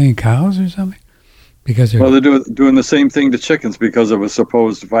 2 million cows or something, because they're doing the same thing to chickens because of a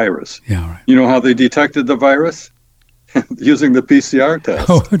supposed virus. Yeah, right. You know how they detected the virus? Using the PCR test.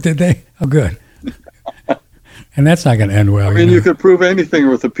 Oh, did they? Oh, good. And that's not going to end well. I mean, you could prove anything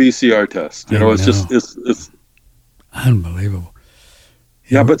with a PCR test. It's unbelievable.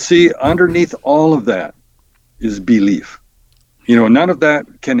 Yeah, but see, underneath all of that is belief. None of that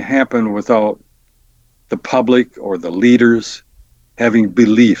can happen without the public or the leaders having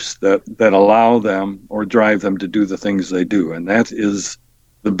beliefs that allow them or drive them to do the things they do. And that is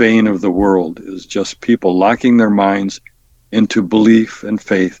the bane of the world, is just people locking their minds into belief and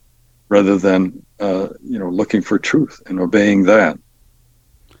faith rather than looking for truth and obeying that.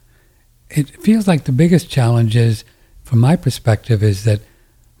 It feels like the biggest challenge is, from my perspective, is that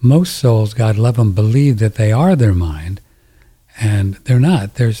most souls, God love them, believe that they are their mind, and they're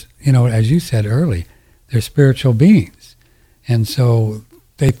not. There's, as you said early, they're spiritual beings. And so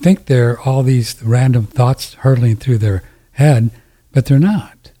they think they're all these random thoughts hurtling through their head, but they're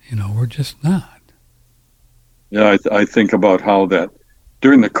not. We're just not. Yeah, I think about how that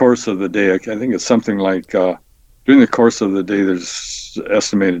during the course of the day, I think it's something like, during the course of the day, there's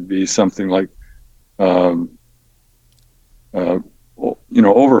estimated to be something like,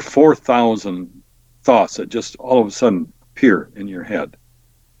 over 4,000 thoughts that just all of a sudden appear in your head.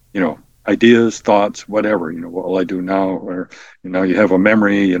 Ideas, thoughts, whatever. What will I do now? Or you have a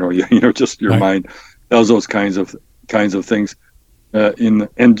memory. Just your mind does those kinds of things. And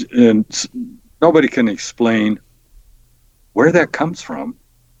nobody can explain where that comes from.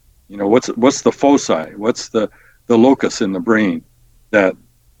 What's the foci? What's the locus in the brain that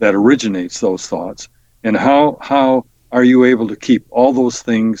originates those thoughts? And how are you able to keep all those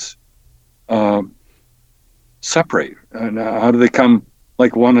things separate? And how do they come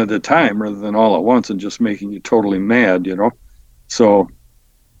like one at a time rather than all at once and just making you totally mad? So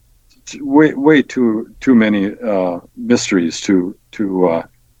way too many mysteries to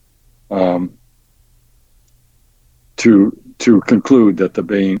conclude that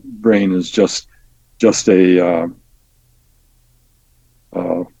the brain is just a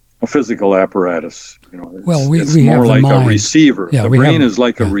physical apparatus. It's more have like the mind. A receiver. Yeah, the brain is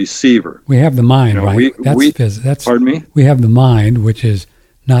like a receiver. We have the mind, right? That's pardon me? We have the mind, which is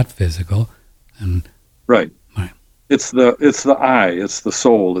not physical, and right. it's the I, it's the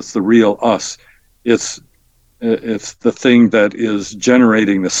soul, it's the real us. It's the thing that is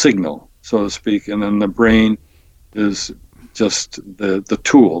generating the signal, so to speak, and then the brain is just the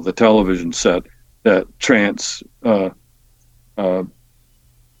tool, the television set that translates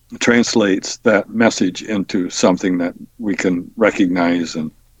that message into something that we can recognize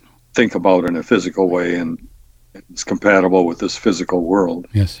and think about in a physical way, and it's compatible with this physical world.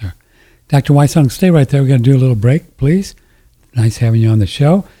 Yes, sir. Dr. Wysong, stay right there. We're going to do a little break, please. Nice having you on the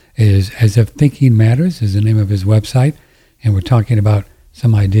show. It is As If Thinking Matters is the name of his website, and we're talking about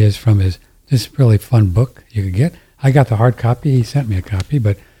some ideas from this really fun book you could get. I got the hard copy. He sent me a copy,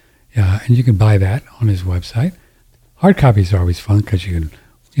 but and you can buy that on his website. Hard copies are always fun because you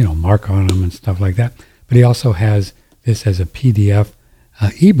can, mark on them and stuff like that. But he also has this as a PDF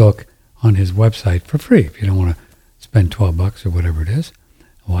ebook on his website for free if you don't want to spend $12 or whatever it is.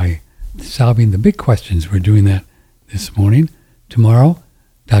 Why, solving the big questions. We're doing that this morning. Tomorrow,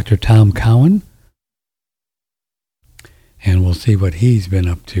 Dr. Tom Cowan, and we'll see what he's been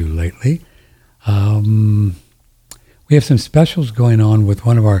up to lately. We have some specials going on with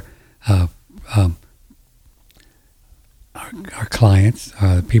one of our clients,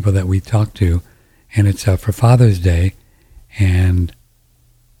 the people that we talk to, and it's for Father's Day. And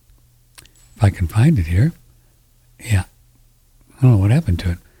if I can find it here, yeah, I don't know what happened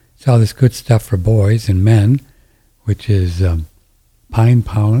to it. It's all this good stuff for boys and men, which is pine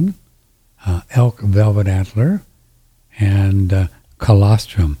pollen, elk velvet antler, and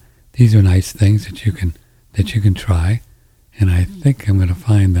colostrum. These are nice things that you can try. And I think I'm going to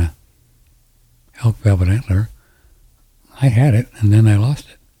find the elk velvet antler. I had it, and then I lost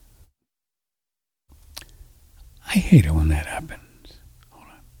it. I hate it when that happens. Hold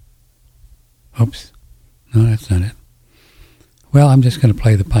on. Oops. No, that's not it. Well, I'm just going to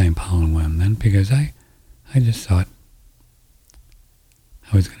play the pine pollen one then, because I just thought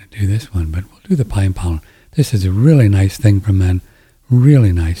I was going to do this one, but we'll do the pine pollen. This is a really nice thing for men.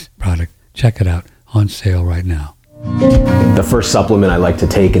 Really nice product. Check it out. On sale right now. The first supplement I like to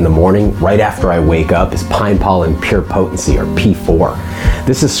take in the morning, right after I wake up, is Pine Pollen Pure Potency, or P4.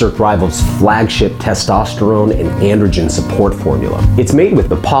 This is Surthrival's flagship testosterone and androgen support formula. It's made with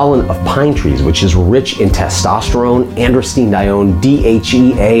the pollen of pine trees, which is rich in testosterone, androstenedione,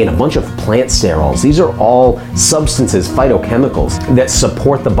 DHEA, and a bunch of plant sterols. These are all substances, phytochemicals, that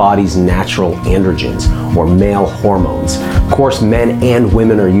support the body's natural androgens, or male hormones. Of course, men and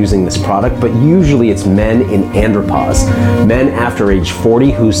women are using this product, but usually it's men in andropause. Men after age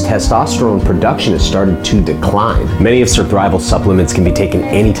 40 whose testosterone production has started to decline. Many of Surthrival's supplements can be taken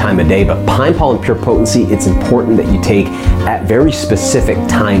any time of day, but Pine Pollen Pure Potency, it's important that you take at very specific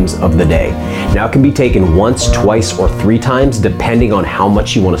times of the day. Now, it can be taken once, twice, or 3 times, depending on how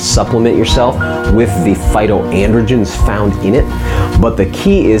much you want to supplement yourself with the phytoandrogens found in it. But the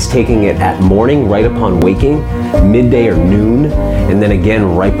key is taking it at morning, right upon waking, midday or noon, and then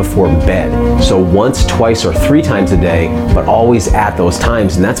again right before bed. So once, twice, or 3 times a day, but always at those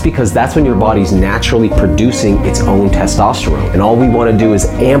times. And that's because that's when your body's naturally producing its own testosterone. And all we want to do is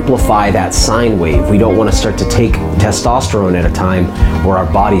amplify that sine wave. We don't want to start to take testosterone at a time where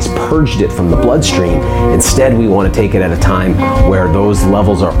our body's purged it from the bloodstream. Instead, we want to take it at a time where those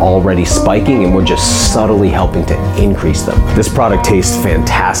levels are already spiking and we're just subtly helping to increase them. This product tastes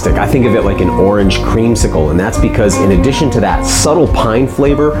fantastic. I think of it like an orange creamsicle, and that's because in addition to that subtle pine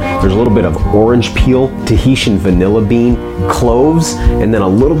flavor, there's a little bit of orange peel, Tahitian vanilla bean, cloves, and then a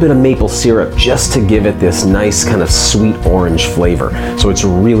little bit of maple syrup just to give it this nice kind of sweet orange flavor. So it's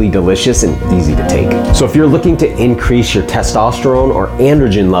really delicious and easy to take. So if you're looking to increase your testosterone or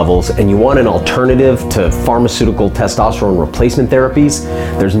androgen levels and you want an alternative to pharmaceutical testosterone replacement therapies,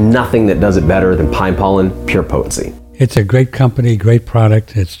 there's nothing that does it better than Pine Pollen Pure Potency. It's a great company, great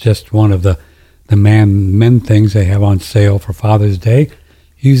product. It's just one of the men things they have on sale for Father's Day.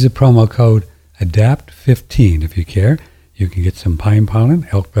 Use the promo code ADAPT15 if you care. You can get some pine pollen,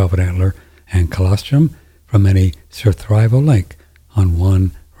 elk velvet antler, and colostrum from any Surthrival link on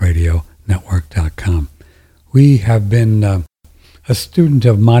oneradionetwork.com. We have been a student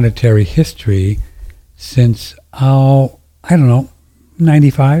of monetary history since,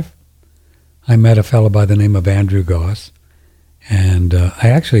 95. I met a fellow by the name of Andrew Goss, and I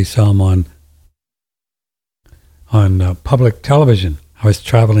actually saw him on public television. I was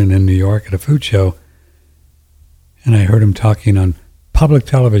traveling in New York at a food show, and I heard him talking on public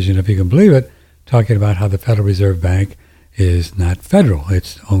television, if you can believe it, talking about how the Federal Reserve Bank is not federal.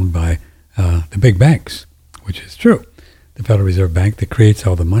 It's owned by the big banks, which is true. The Federal Reserve Bank that creates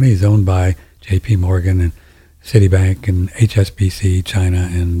all the money is owned by J.P. Morgan and Citibank and HSBC, China,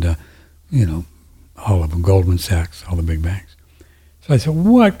 and all of them, Goldman Sachs, all the big banks. So I said,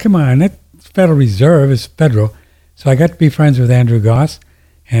 what? Come on, that Federal Reserve is federal. So I got to be friends with Andrew Goss,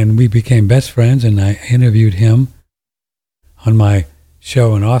 and we became best friends, and I interviewed him on my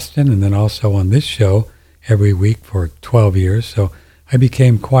show in Austin and then also on this show every week for 12 years. So I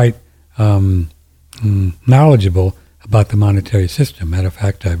became quite knowledgeable about the monetary system. Matter of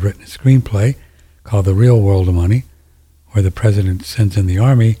fact, I've written a screenplay called The Real World of Money, where the president sends in the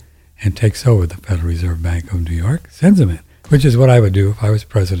army and takes over the Federal Reserve Bank of New York, sends them in, which is what I would do if I was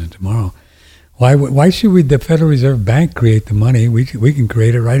president tomorrow. Why should the Federal Reserve Bank create the money? We can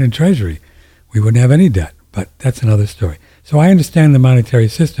create it right in Treasury. We wouldn't have any debt, but that's another story. So I understand the monetary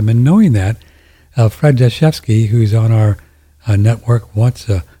system, and knowing that, Fred Deshevsky, who's on our network once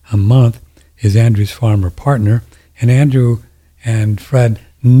a month, is Andrew's farmer partner, and Andrew and Fred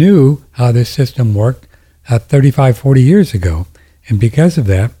knew how this system worked 35, 40 years ago, and because of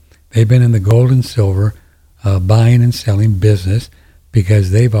that, they've been in the gold and silver buying and selling business because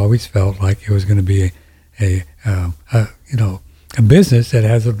they've always felt like it was going to be a business that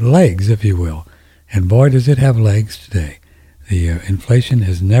has legs, if you will. And boy, does it have legs today. The inflation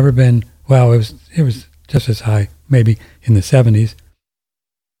has never been, well, it was just as high maybe in the 70s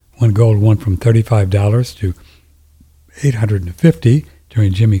when gold went from $35 to $850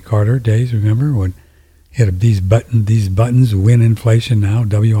 during Jimmy Carter days, remember, when he had these buttons, win inflation now,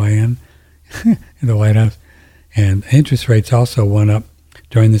 WIN, in the White House. And interest rates also went up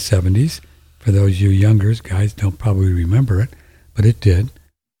during the 70s. For those you youngers, guys don't probably remember it, but it did.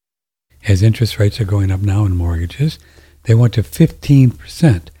 As interest rates are going up now in mortgages, they went to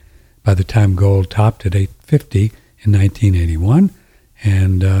 15% by the time gold topped at $850 in 1981.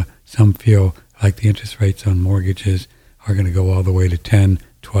 And some feel like the interest rates on mortgages are going to go all the way to 10,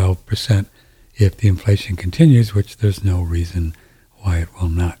 12% if the inflation continues, which there's no reason why it will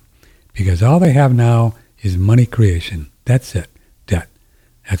not. Because all they have now is money creation. That's it. Debt.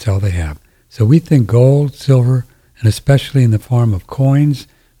 That's all they have. So we think gold, silver, and especially in the form of coins,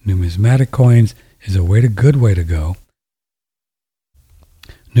 numismatic coins, is a good way to go.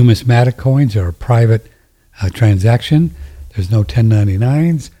 Numismatic coins are a private transaction. There's no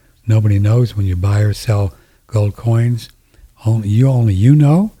 1099s. Nobody knows when you buy or sell gold coins. Only you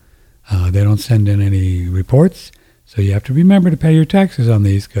know. They don't send in any reports. So you have to remember to pay your taxes on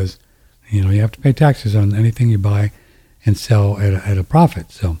these because you have to pay taxes on anything you buy and sell at a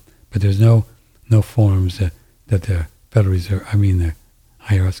profit. So, but there's no forms that the Federal Reserve, the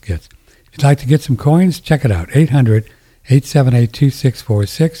IRS gets. If you'd like to get some coins, check it out.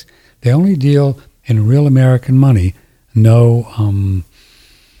 800-878-2646. They only deal in real American money. No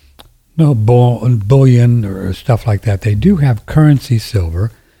bullion or stuff like that. They do have currency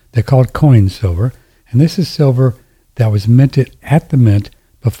silver. They're called coin silver. And this is silver that was minted at the mint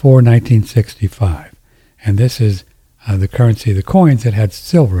before 1965. And this is the currency, the coins that had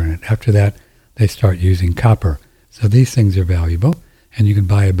silver in it. After that, they start using copper. So these things are valuable. And you can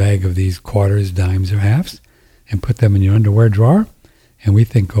buy a bag of these quarters, dimes, or halves and put them in your underwear drawer. And we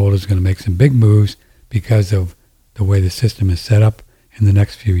think gold is going to make some big moves because of the way the system is set up in the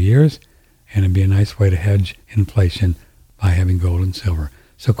next few years. And it'd be a nice way to hedge inflation by having gold and silver.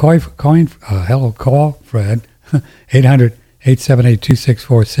 So call Fred,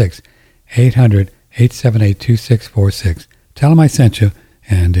 800-878-2646, 800-878-2646. Tell him I sent you,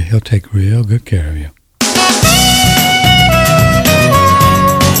 and he'll take real good care of you.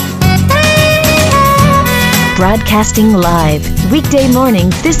 Broadcasting live, weekday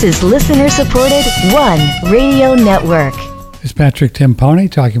mornings, this is listener-supported One Radio Network. This is Patrick Timpone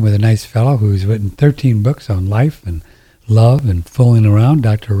talking with a nice fellow who's written 13 books on life and love and fooling around,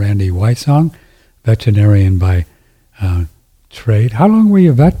 Dr. Randy Wysong, veterinarian by trade. How long were you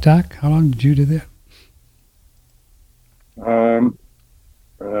a vet, Doc? How long did you do that?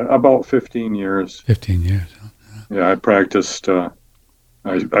 About 15 years. 15 years. Huh? Yeah, I practiced. I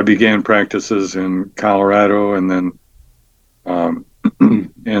began practices in Colorado, and then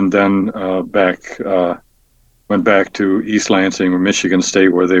went back to East Lansing or Michigan State,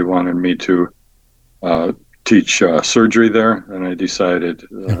 where they wanted me to teach surgery there, and I decided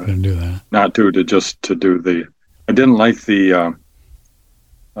do that. not to do the. I didn't like the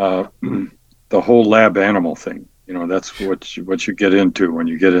whole lab animal thing. That's what you get into when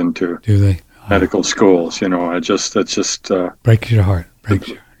you get into medical schools. That just breaks your heart.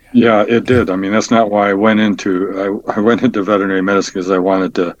 Yeah, it did. That's not why I went into veterinary medicine, because I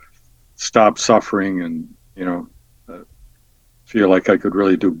wanted to stop suffering and feel like I could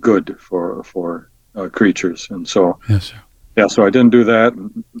really do good for creatures. And so, yes, sir. Yeah, so I didn't do that,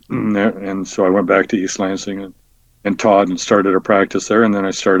 and so I went back to East Lansing and taught and started a practice there, and then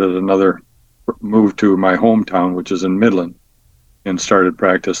I started another moved to my hometown, which is in Midland, and started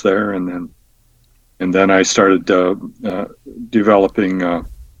practice there. And then I started developing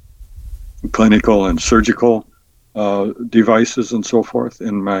clinical and surgical devices and so forth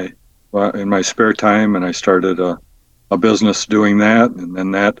in my spare time, and I started a business doing that, and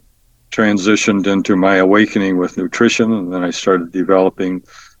then that transitioned into my awakening with nutrition, and then I started developing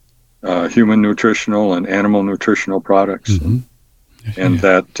human nutritional and animal nutritional products, and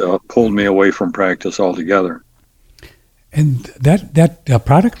that pulled me away from practice altogether. And that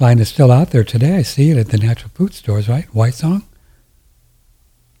product line is still out there today. I see it at the natural food stores, right? Wysong?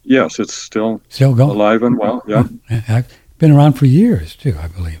 Yes, it's still going, alive and well. Yeah, it's been around for years too, I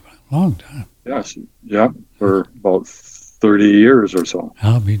believe, a long time. Yes, yeah, for about 30 years or so.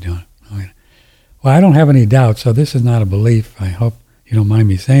 I'll be doing. Well, I don't have any doubt. So this is not a belief. I hope you don't mind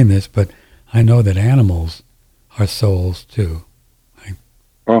me saying this, but I know that animals are souls too.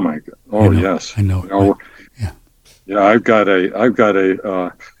 Oh my God! Oh, yes, I know. Yeah, I've got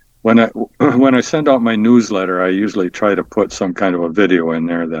a. When I send out my newsletter, I usually try to put some kind of a video in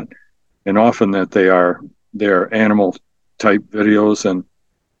there and often that they are animal type videos, and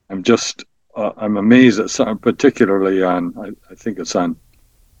I'm amazed at some, particularly on I think it's on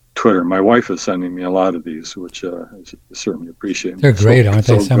Twitter. My wife is sending me a lot of these, which I certainly appreciate. They're great, aren't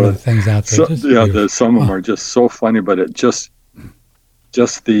they? Some of the things out there. Some of them are just so funny, but it just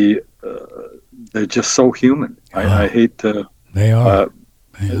they're just so human. I hate to. They are.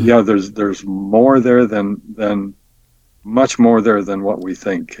 Yeah, there's more there than much more there than what we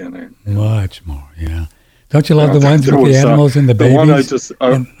think. Much more, yeah. Don't you love the ones with the animals and the babies? The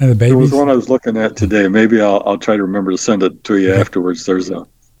one there was one I was looking at today. Maybe I'll try to remember to send it to you afterwards. There's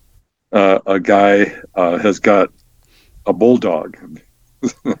a guy has got a bulldog,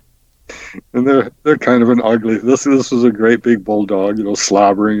 and they're kind of an ugly. This was a great big bulldog,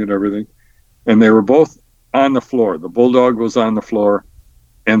 slobbering and everything, and they were both on the floor. The bulldog was on the floor,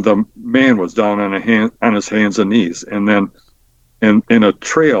 and the man was down on his hands and knees. And then in a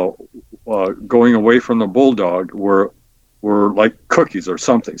trail going away from the bulldog were like cookies or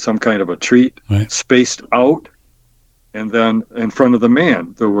something, some kind of a treat, spaced out. And then in front of the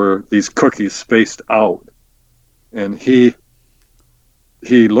man, there were these cookies spaced out. And he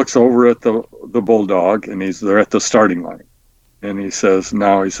looks over at the bulldog, and they're at the starting line. And he says,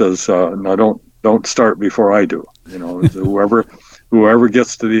 no, don't start before I do. Whoever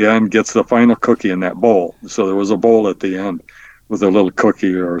gets to the end gets the final cookie in that bowl. So there was a bowl at the end with a little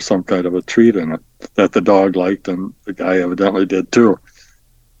cookie or some kind of a treat in it that the dog liked, and the guy evidently did too.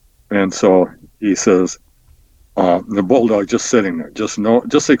 And so he says, the bulldog just sitting there,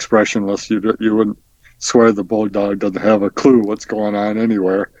 just expressionless. You wouldn't swear the bulldog doesn't have a clue what's going on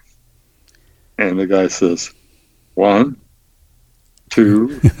anywhere. And the guy says, 1,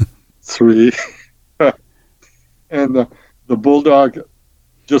 2, 3, and the bulldog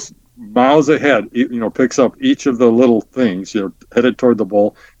just miles ahead, picks up each of the little things, headed toward the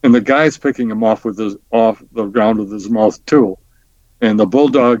bowl, and the guy's picking him off the ground with his mouth too. And the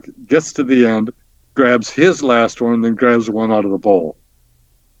bulldog gets to the end, grabs his last one, and then grabs one out of the bowl.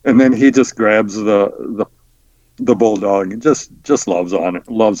 And then he just grabs the bulldog and just loves on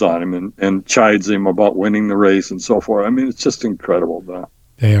him and chides him about winning the race and so forth. I mean, it's just incredible.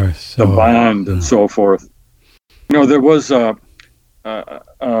 They are so the bond and so forth. There was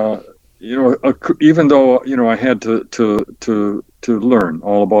even though I had to learn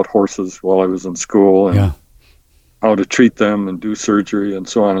all about horses while I was in school and how to treat them and do surgery and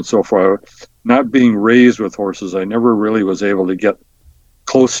so on and so forth. Not being raised with horses, I never really was able to get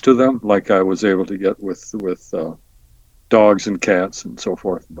close to them like I was able to get with dogs and cats and so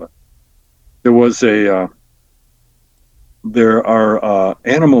forth. But there are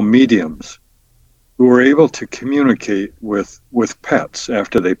animal mediums who are able to communicate with pets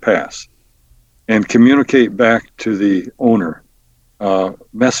after they pass and communicate back to the owner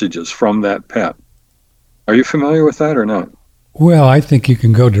messages from that pet. Are you familiar with that or not? Well, I think you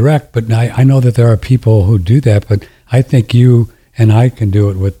can go direct, but I know that there are people who do that, but I think you and I can do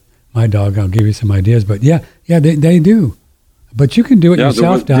it with my dog. I'll give you some ideas, but they do. But you can do it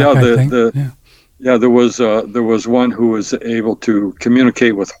yourself, Doc, I think. There was one who was able to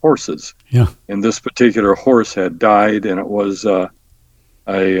communicate with horses. Yeah. And this particular horse had died, and it was I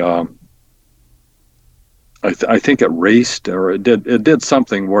think it raced or it did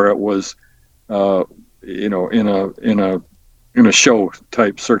something where it was in a show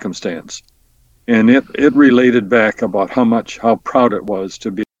type circumstance, and it related back about how proud it was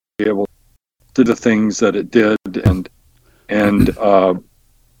to be able to do the things that it did, and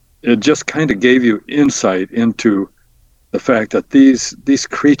it just kind of gave you insight into the fact that these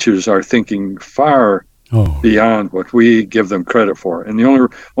creatures are thinking far beyond what we give them credit for. And the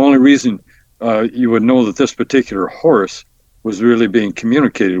only reason you would know that this particular horse was really being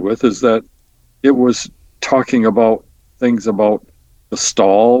communicated with is that it was talking about things about the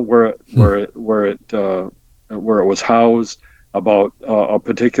stall where it was housed, about a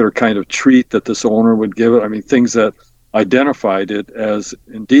particular kind of treat that this owner would give it. I mean, things that identified it as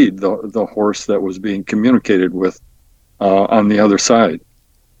indeed the horse that was being communicated with on the other side.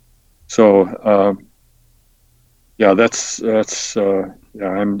 So I'm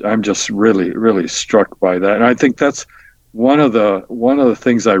just really struck by that, and I think that's one of the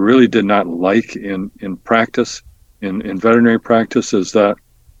things I really did not like in practice, in veterinary practice, is that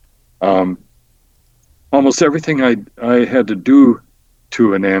almost everything I had to do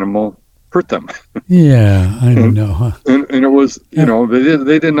to an animal hurt them. Yeah, I know. Huh? And it was,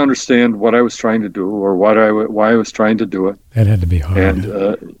 they didn't understand what I was trying to do or why I was trying to do it. That had to be hard. And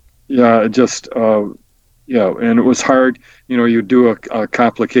and it was hard. You do a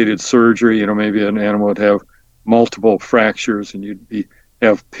complicated surgery. Maybe an animal would have multiple fractures, and you'd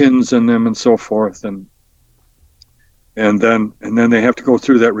have pins in them and so forth, and then they have to go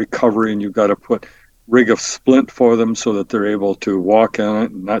through that recovery, and you've got to rig a splint for them so that they're able to walk on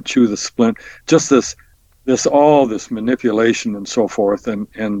it and not chew the splint. Just this manipulation and so forth,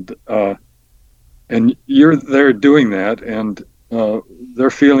 and you're there doing that, and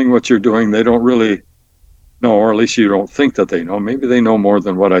they're feeling what you're doing. They don't really know, or at least you don't think that they know. Maybe they know more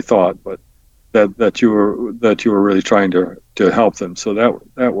than what I thought, but that you were really trying to help them. So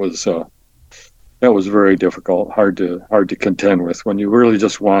that was very difficult, hard to contend with, when you really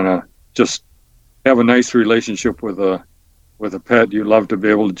just want to just have a nice relationship with a pet. You love to be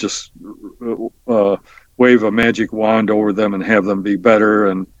able to just wave a magic wand over them and have them be better,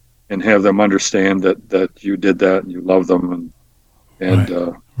 and have them understand that you did that and you love them and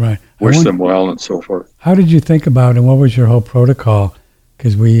right. wish them well and so forth. How did you think about, and what was your whole protocol?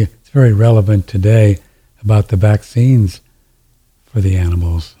 Because it's very relevant today about the vaccines for the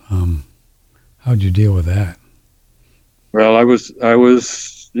animals. How did you deal with that? Well, I was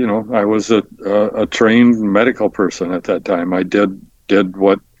a trained medical person at that time. I did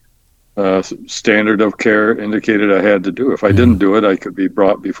what standard of care indicated I had to do. If I didn't do it, I could be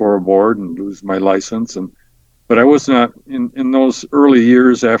brought before a board and lose my license. But I was not in those early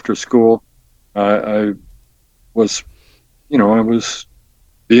years after school. I was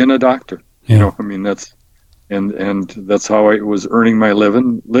being a doctor. Yeah. That's how I was earning my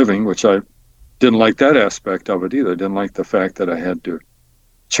living, which I didn't like that aspect of it either. I didn't like the fact that I had to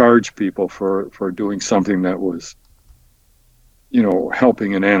charge people for doing something that was,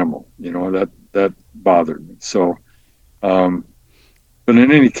 helping an animal. That bothered me. So, but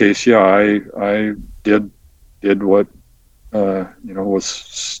in any case, I did what was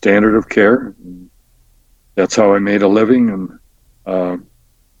standard of care. That's how I made a living, and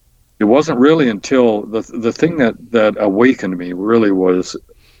it wasn't really until the thing that awakened me really was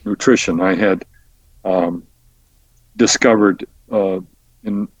nutrition. I had discovered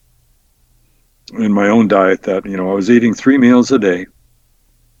in my own diet that I was eating 3 meals a day.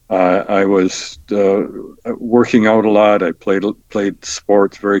 I was working out a lot. I played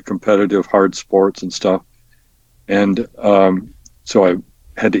sports, very competitive, hard sports and stuff, and so I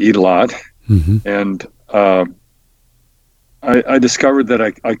had to eat a lot. Mm-hmm. And I discovered that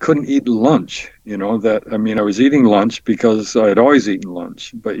I couldn't eat lunch. I was eating lunch because I had always eaten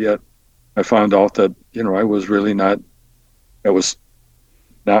lunch, but yet I found out that I was really not. That was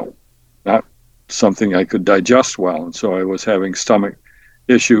not something I could digest well, and so I was having stomach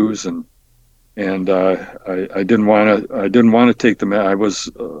issues, and I didn't want to take them. I was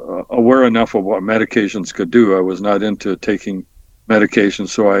aware enough of what medications could do. I was not into taking medications,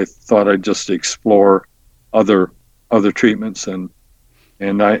 so I thought I'd just explore other treatments, and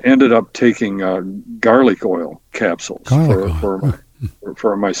I ended up taking garlic oil capsules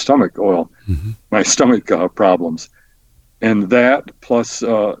for my stomach oil, mm-hmm. my stomach problems. And that plus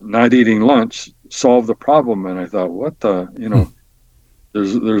not eating lunch solved the problem. And I thought, what the,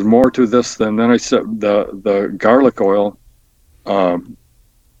 there's more to this than. Then I said the garlic oil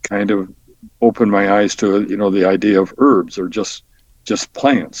kind of opened my eyes to the idea of herbs, or just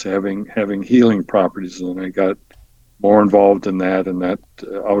plants having healing properties. And I got more involved in that, and that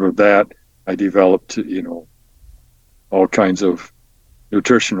out of that I developed all kinds of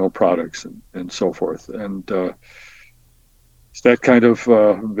nutritional products and so forth. And that kind of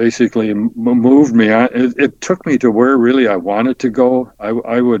basically moved me. It took me to where really I wanted to go. I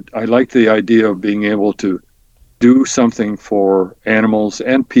liked the idea of being able to do something for animals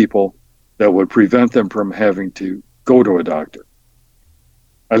and people that would prevent them from having to go to a doctor.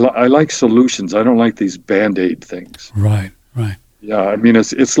 I like solutions. I don't like these Band-Aid things. Right. Yeah, I mean,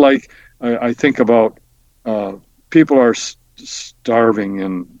 it's like I think about people are starving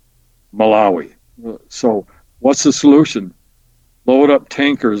in Malawi. So what's the solution? Load up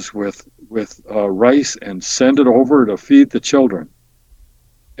tankers with rice and send it over to feed the children.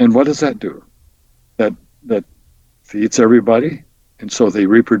 And what does that do? That feeds everybody, and so they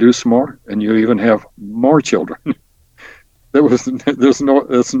reproduce more, and you even have more children. There's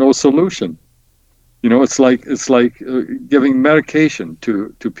no solution. You know, it's like giving medication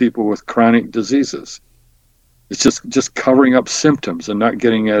to people with chronic diseases. It's just covering up symptoms and not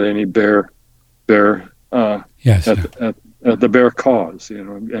getting at any bare yes, at the bare cause. You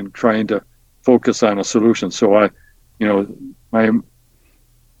know, and trying to focus on a solution. So my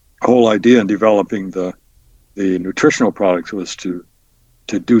whole idea in developing the nutritional products was to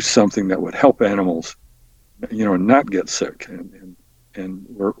do something that would help animals, you know, not get sick and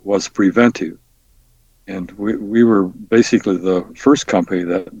was preventive. And we were basically the first company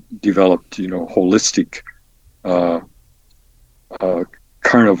that developed, you know, holistic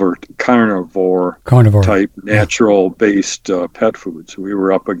carnivore type natural based pet foods. We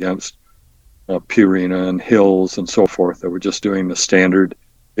were up against Purina and Hills and so forth that were just doing the standard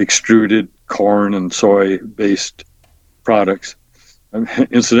extruded corn and soy based products. And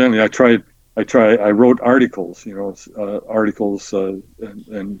incidentally, I wrote articles, you know,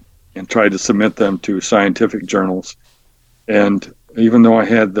 and tried to submit them to scientific journals. And even though I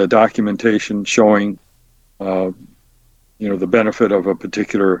had the documentation showing, you know, the benefit of a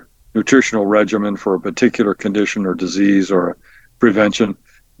particular nutritional regimen for a particular condition or disease or prevention,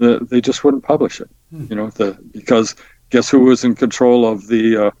 they just wouldn't publish it. You know, because guess who was in control of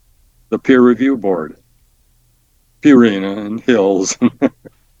the peer review board? Purina and Hills.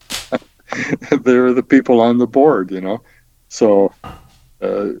 They're the people on the board, you know. So,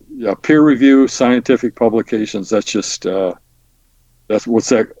 peer review, scientific publications. That's just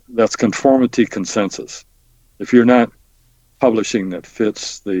that's conformity consensus. If you're not publishing that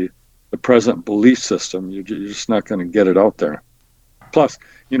fits the present belief system, you're just not going to get it out there. Plus,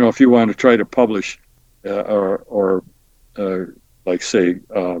 you know, if you want to try to publish or like say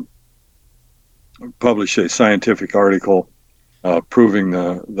publish a scientific article proving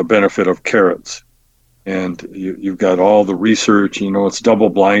the benefit of carrots, and you've got all the research, you know, it's double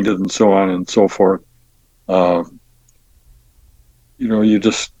blinded and so on and so forth. You know, you're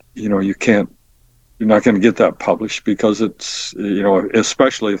not going to get that published because it's, you know,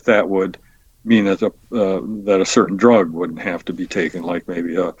 especially if that would mean that a certain drug wouldn't have to be taken, like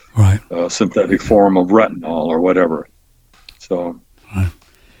maybe a synthetic form of retinol or whatever. So,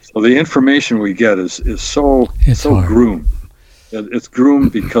 so the information we get is so hard. groomed. It's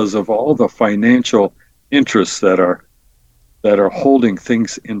groomed because of all the financial interests that are holding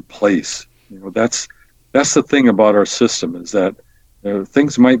things in place. You know, that's the thing about our system, is that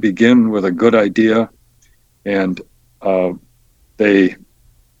things might begin with a good idea, and they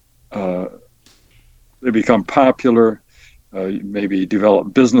become popular. Maybe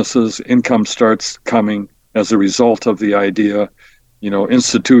develop businesses. Income starts coming as a result of the idea. You know,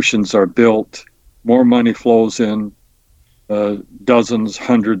 institutions are built. More money flows in. Dozens,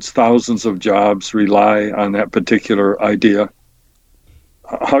 hundreds, thousands of jobs rely on that particular idea.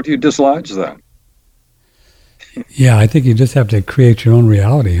 How do you dislodge that? Yeah, I think you just have to create your own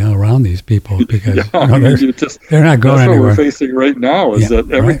reality around these people, because they're not going anywhere. That's what we're facing right now, is that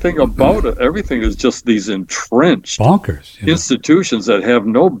everything about it, everything is just these entrenched bonkers institutions that have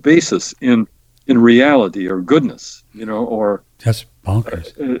no basis in reality or goodness, you know, or just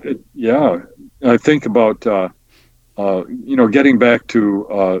bonkers. I think about you know, getting back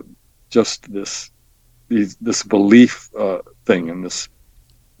to just this belief thing, and this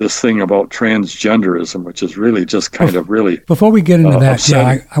thing about transgenderism, which is really just kind of really. Before we get into that,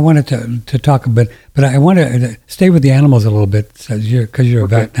 I wanted to talk a bit, but I want to stay with the animals a little bit, because you're a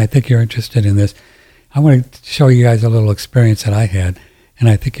vet, and I think you're interested in this. I want to show you guys a little experience that I had, and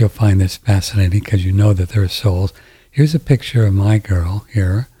I think you'll find this fascinating, because you know that there are souls. Here's a picture of my girl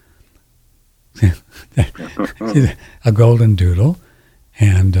here. She's a golden doodle,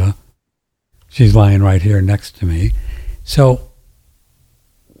 and she's lying right here next to me. So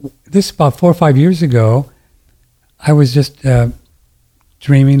this is about 4 or 5 years ago. I was just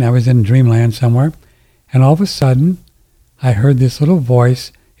dreaming. I was in dreamland somewhere, and all of a sudden I heard this little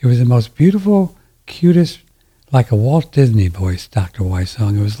voice. It was the most beautiful, cutest, like a Walt Disney voice, Dr.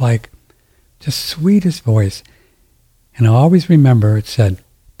 Wysong. It was like just sweetest voice. And I always remember it said,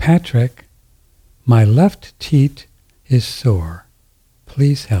 "Patrick, my left teat is sore.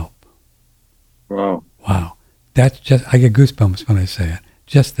 Please help." Wow. Wow. I get goosebumps when I say it.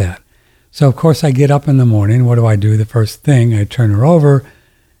 Just that. So, of course, I get up in the morning. What do I do? The first thing, I turn her over,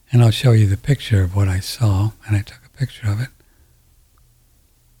 and I'll show you the picture of what I saw. And I took a picture of it.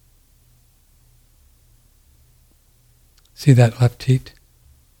 See that left teat?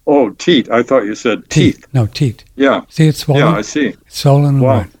 Oh, teat. I thought you said teeth. No, teat. Yeah. See, it's swollen? Yeah, I see. It's swollen and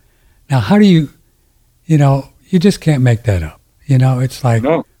red. Now, how do you just can't make that up. It's like,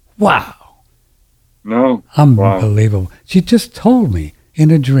 no. Wow. No. Unbelievable. Wow. She just told me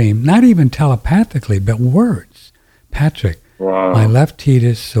in a dream, not even telepathically, but words. Patrick, my left teat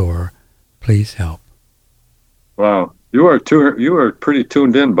is sore. Please help. Wow. You are pretty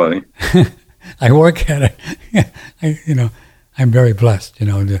tuned in, buddy. I work at it. I'm very blessed,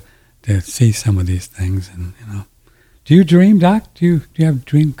 to see some of these things. And, do you dream, Doc? Do you have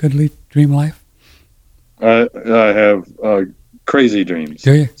dream life? I have crazy dreams.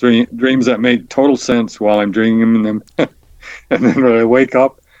 Do you? Dreams that make total sense while I'm dreaming them. And then when I wake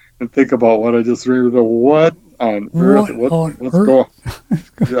up and think about what I just dreamed, what on earth?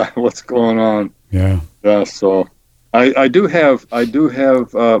 What's going on? Yeah. Yeah. So I do have quite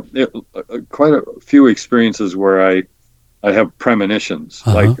a few experiences where I have premonitions.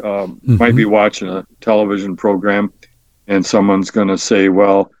 Like might be watching a television program, and someone's going to say,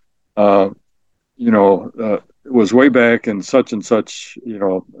 "Well, it was way back and such,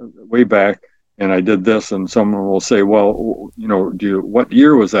 way back, and I did this," and someone will say, "Well, what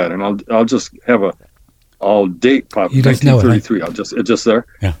year was that?" And I'll just have I'll date pop 1933. It's just there,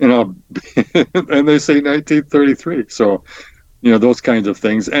 yeah. And and they say 1933. So, those kinds of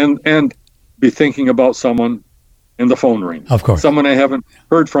things, and be thinking about someone, and the phone ring. Of course, someone I haven't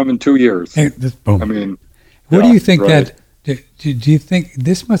heard from in 2 years. Hey, boom. I mean, what do you think that? Do you think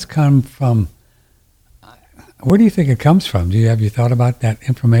this must come from? Where do you think it comes from? Have you thought about that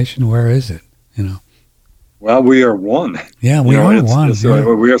information? Where is it? Well, we are one. Yeah, we are one.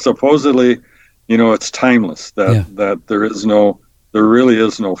 We are supposedly, it's timeless. That there really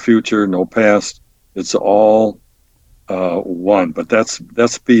is no future, no past. It's all one. But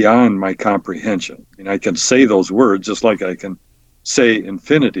that's beyond my comprehension. I can say those words just like I can say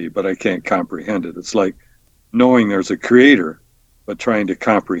infinity, but I can't comprehend it. It's like knowing there's a creator, but trying to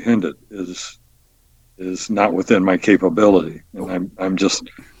comprehend it is not within my capability, and I'm just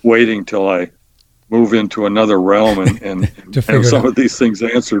waiting till I move into another realm and have some of these things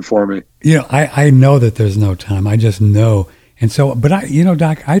answered for me. I know that there's no time. I just know, and so, but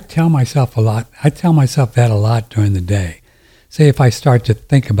Doc, I tell myself a lot. I tell myself that a lot during the day. Say if I start to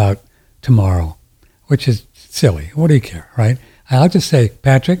think about tomorrow, which is silly. What do you care, right? I'll just say,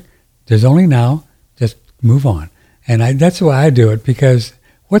 Patrick, there's only now. Just move on, and that's the way I do it because.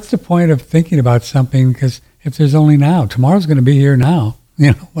 What's the point of thinking about something? Because if there's only now, tomorrow's going to be here now.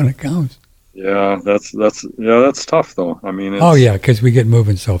 When it comes. Yeah, that's tough though. I mean, because we get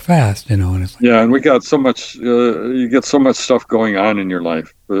moving so fast, and it's like, and we got so much. You get so much stuff going on in your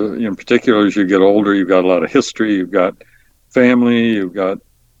life. In particular, as you get older, you've got a lot of history. You've got family. You've got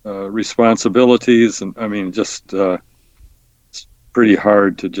responsibilities, and I mean, just it's pretty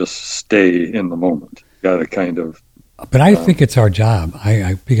hard to just stay in the moment. You got to kind of. But I think it's our job.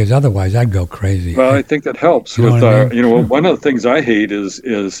 Because otherwise I'd go crazy. Well, I think that helps with. One of the things I hate is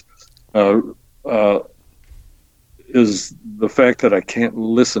the fact that I can't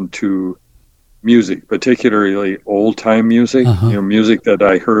listen to music, particularly old time music. Music that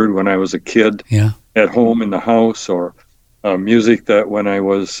I heard when I was a kid at home in the house, or music that when I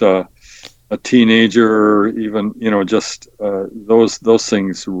was a teenager, or even just those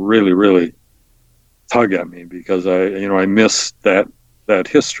things really, really tug at me because I miss that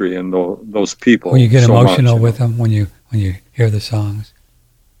history and those people. When you get emotional with them when you hear the songs.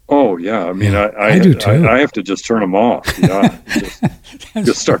 Oh yeah, I mean I do too. I have to just turn them off. Yeah,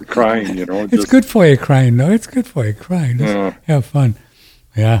 just start crying. It's good for you crying. No, it's good for you crying. Just have fun.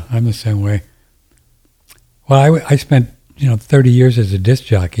 Yeah, I'm the same way. Well, I spent 30 years as a disc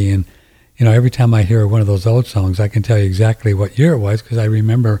jockey, and every time I hear one of those old songs, I can tell you exactly what year it was because I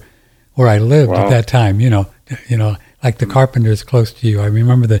remember where I lived at that time, like the Carpenters Close to You. I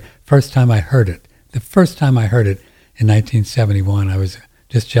remember the first time I heard it. The first time I heard it in 1971, I was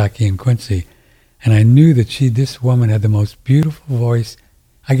disc jockey in Quincy, and I knew that this woman had the most beautiful voice.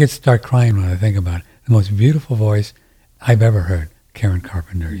 I get to start crying when I think about it. The most beautiful voice I've ever heard, Karen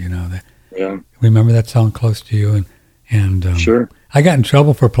Carpenter. Remember that song Close to You, and sure. I got in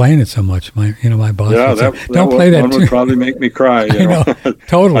trouble for playing it so much. My boss would say, don't play that. One would probably make me cry. I know,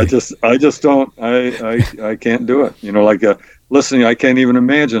 totally. I just don't. I can't do it. Listening. I can't even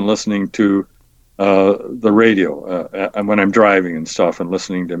imagine listening to the radio and when I'm driving and stuff and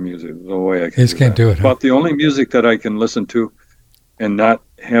listening to music. There's no way I can. Just can't do it. Huh? But the only music that I can listen to and not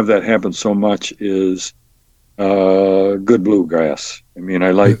have that happen so much is good bluegrass. I mean,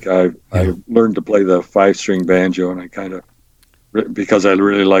 I learned to play the 5-string banjo, and I kind of, because I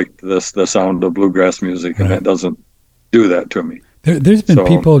really like the sound of bluegrass music, and that doesn't do that to me. There's been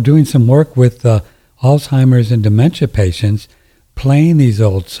people doing some work with Alzheimer's and dementia patients playing these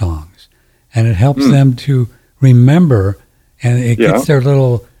old songs, and it helps them to remember, and it gets their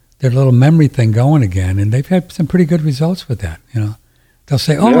little memory thing going again, and they've had some pretty good results with that. They'll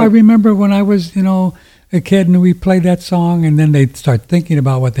say, I remember when I was, a kid and we played that song, and then they start thinking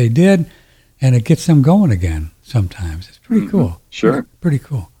about what they did, and it gets them going again sometimes. It's pretty cool. Sure. Pretty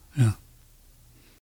cool.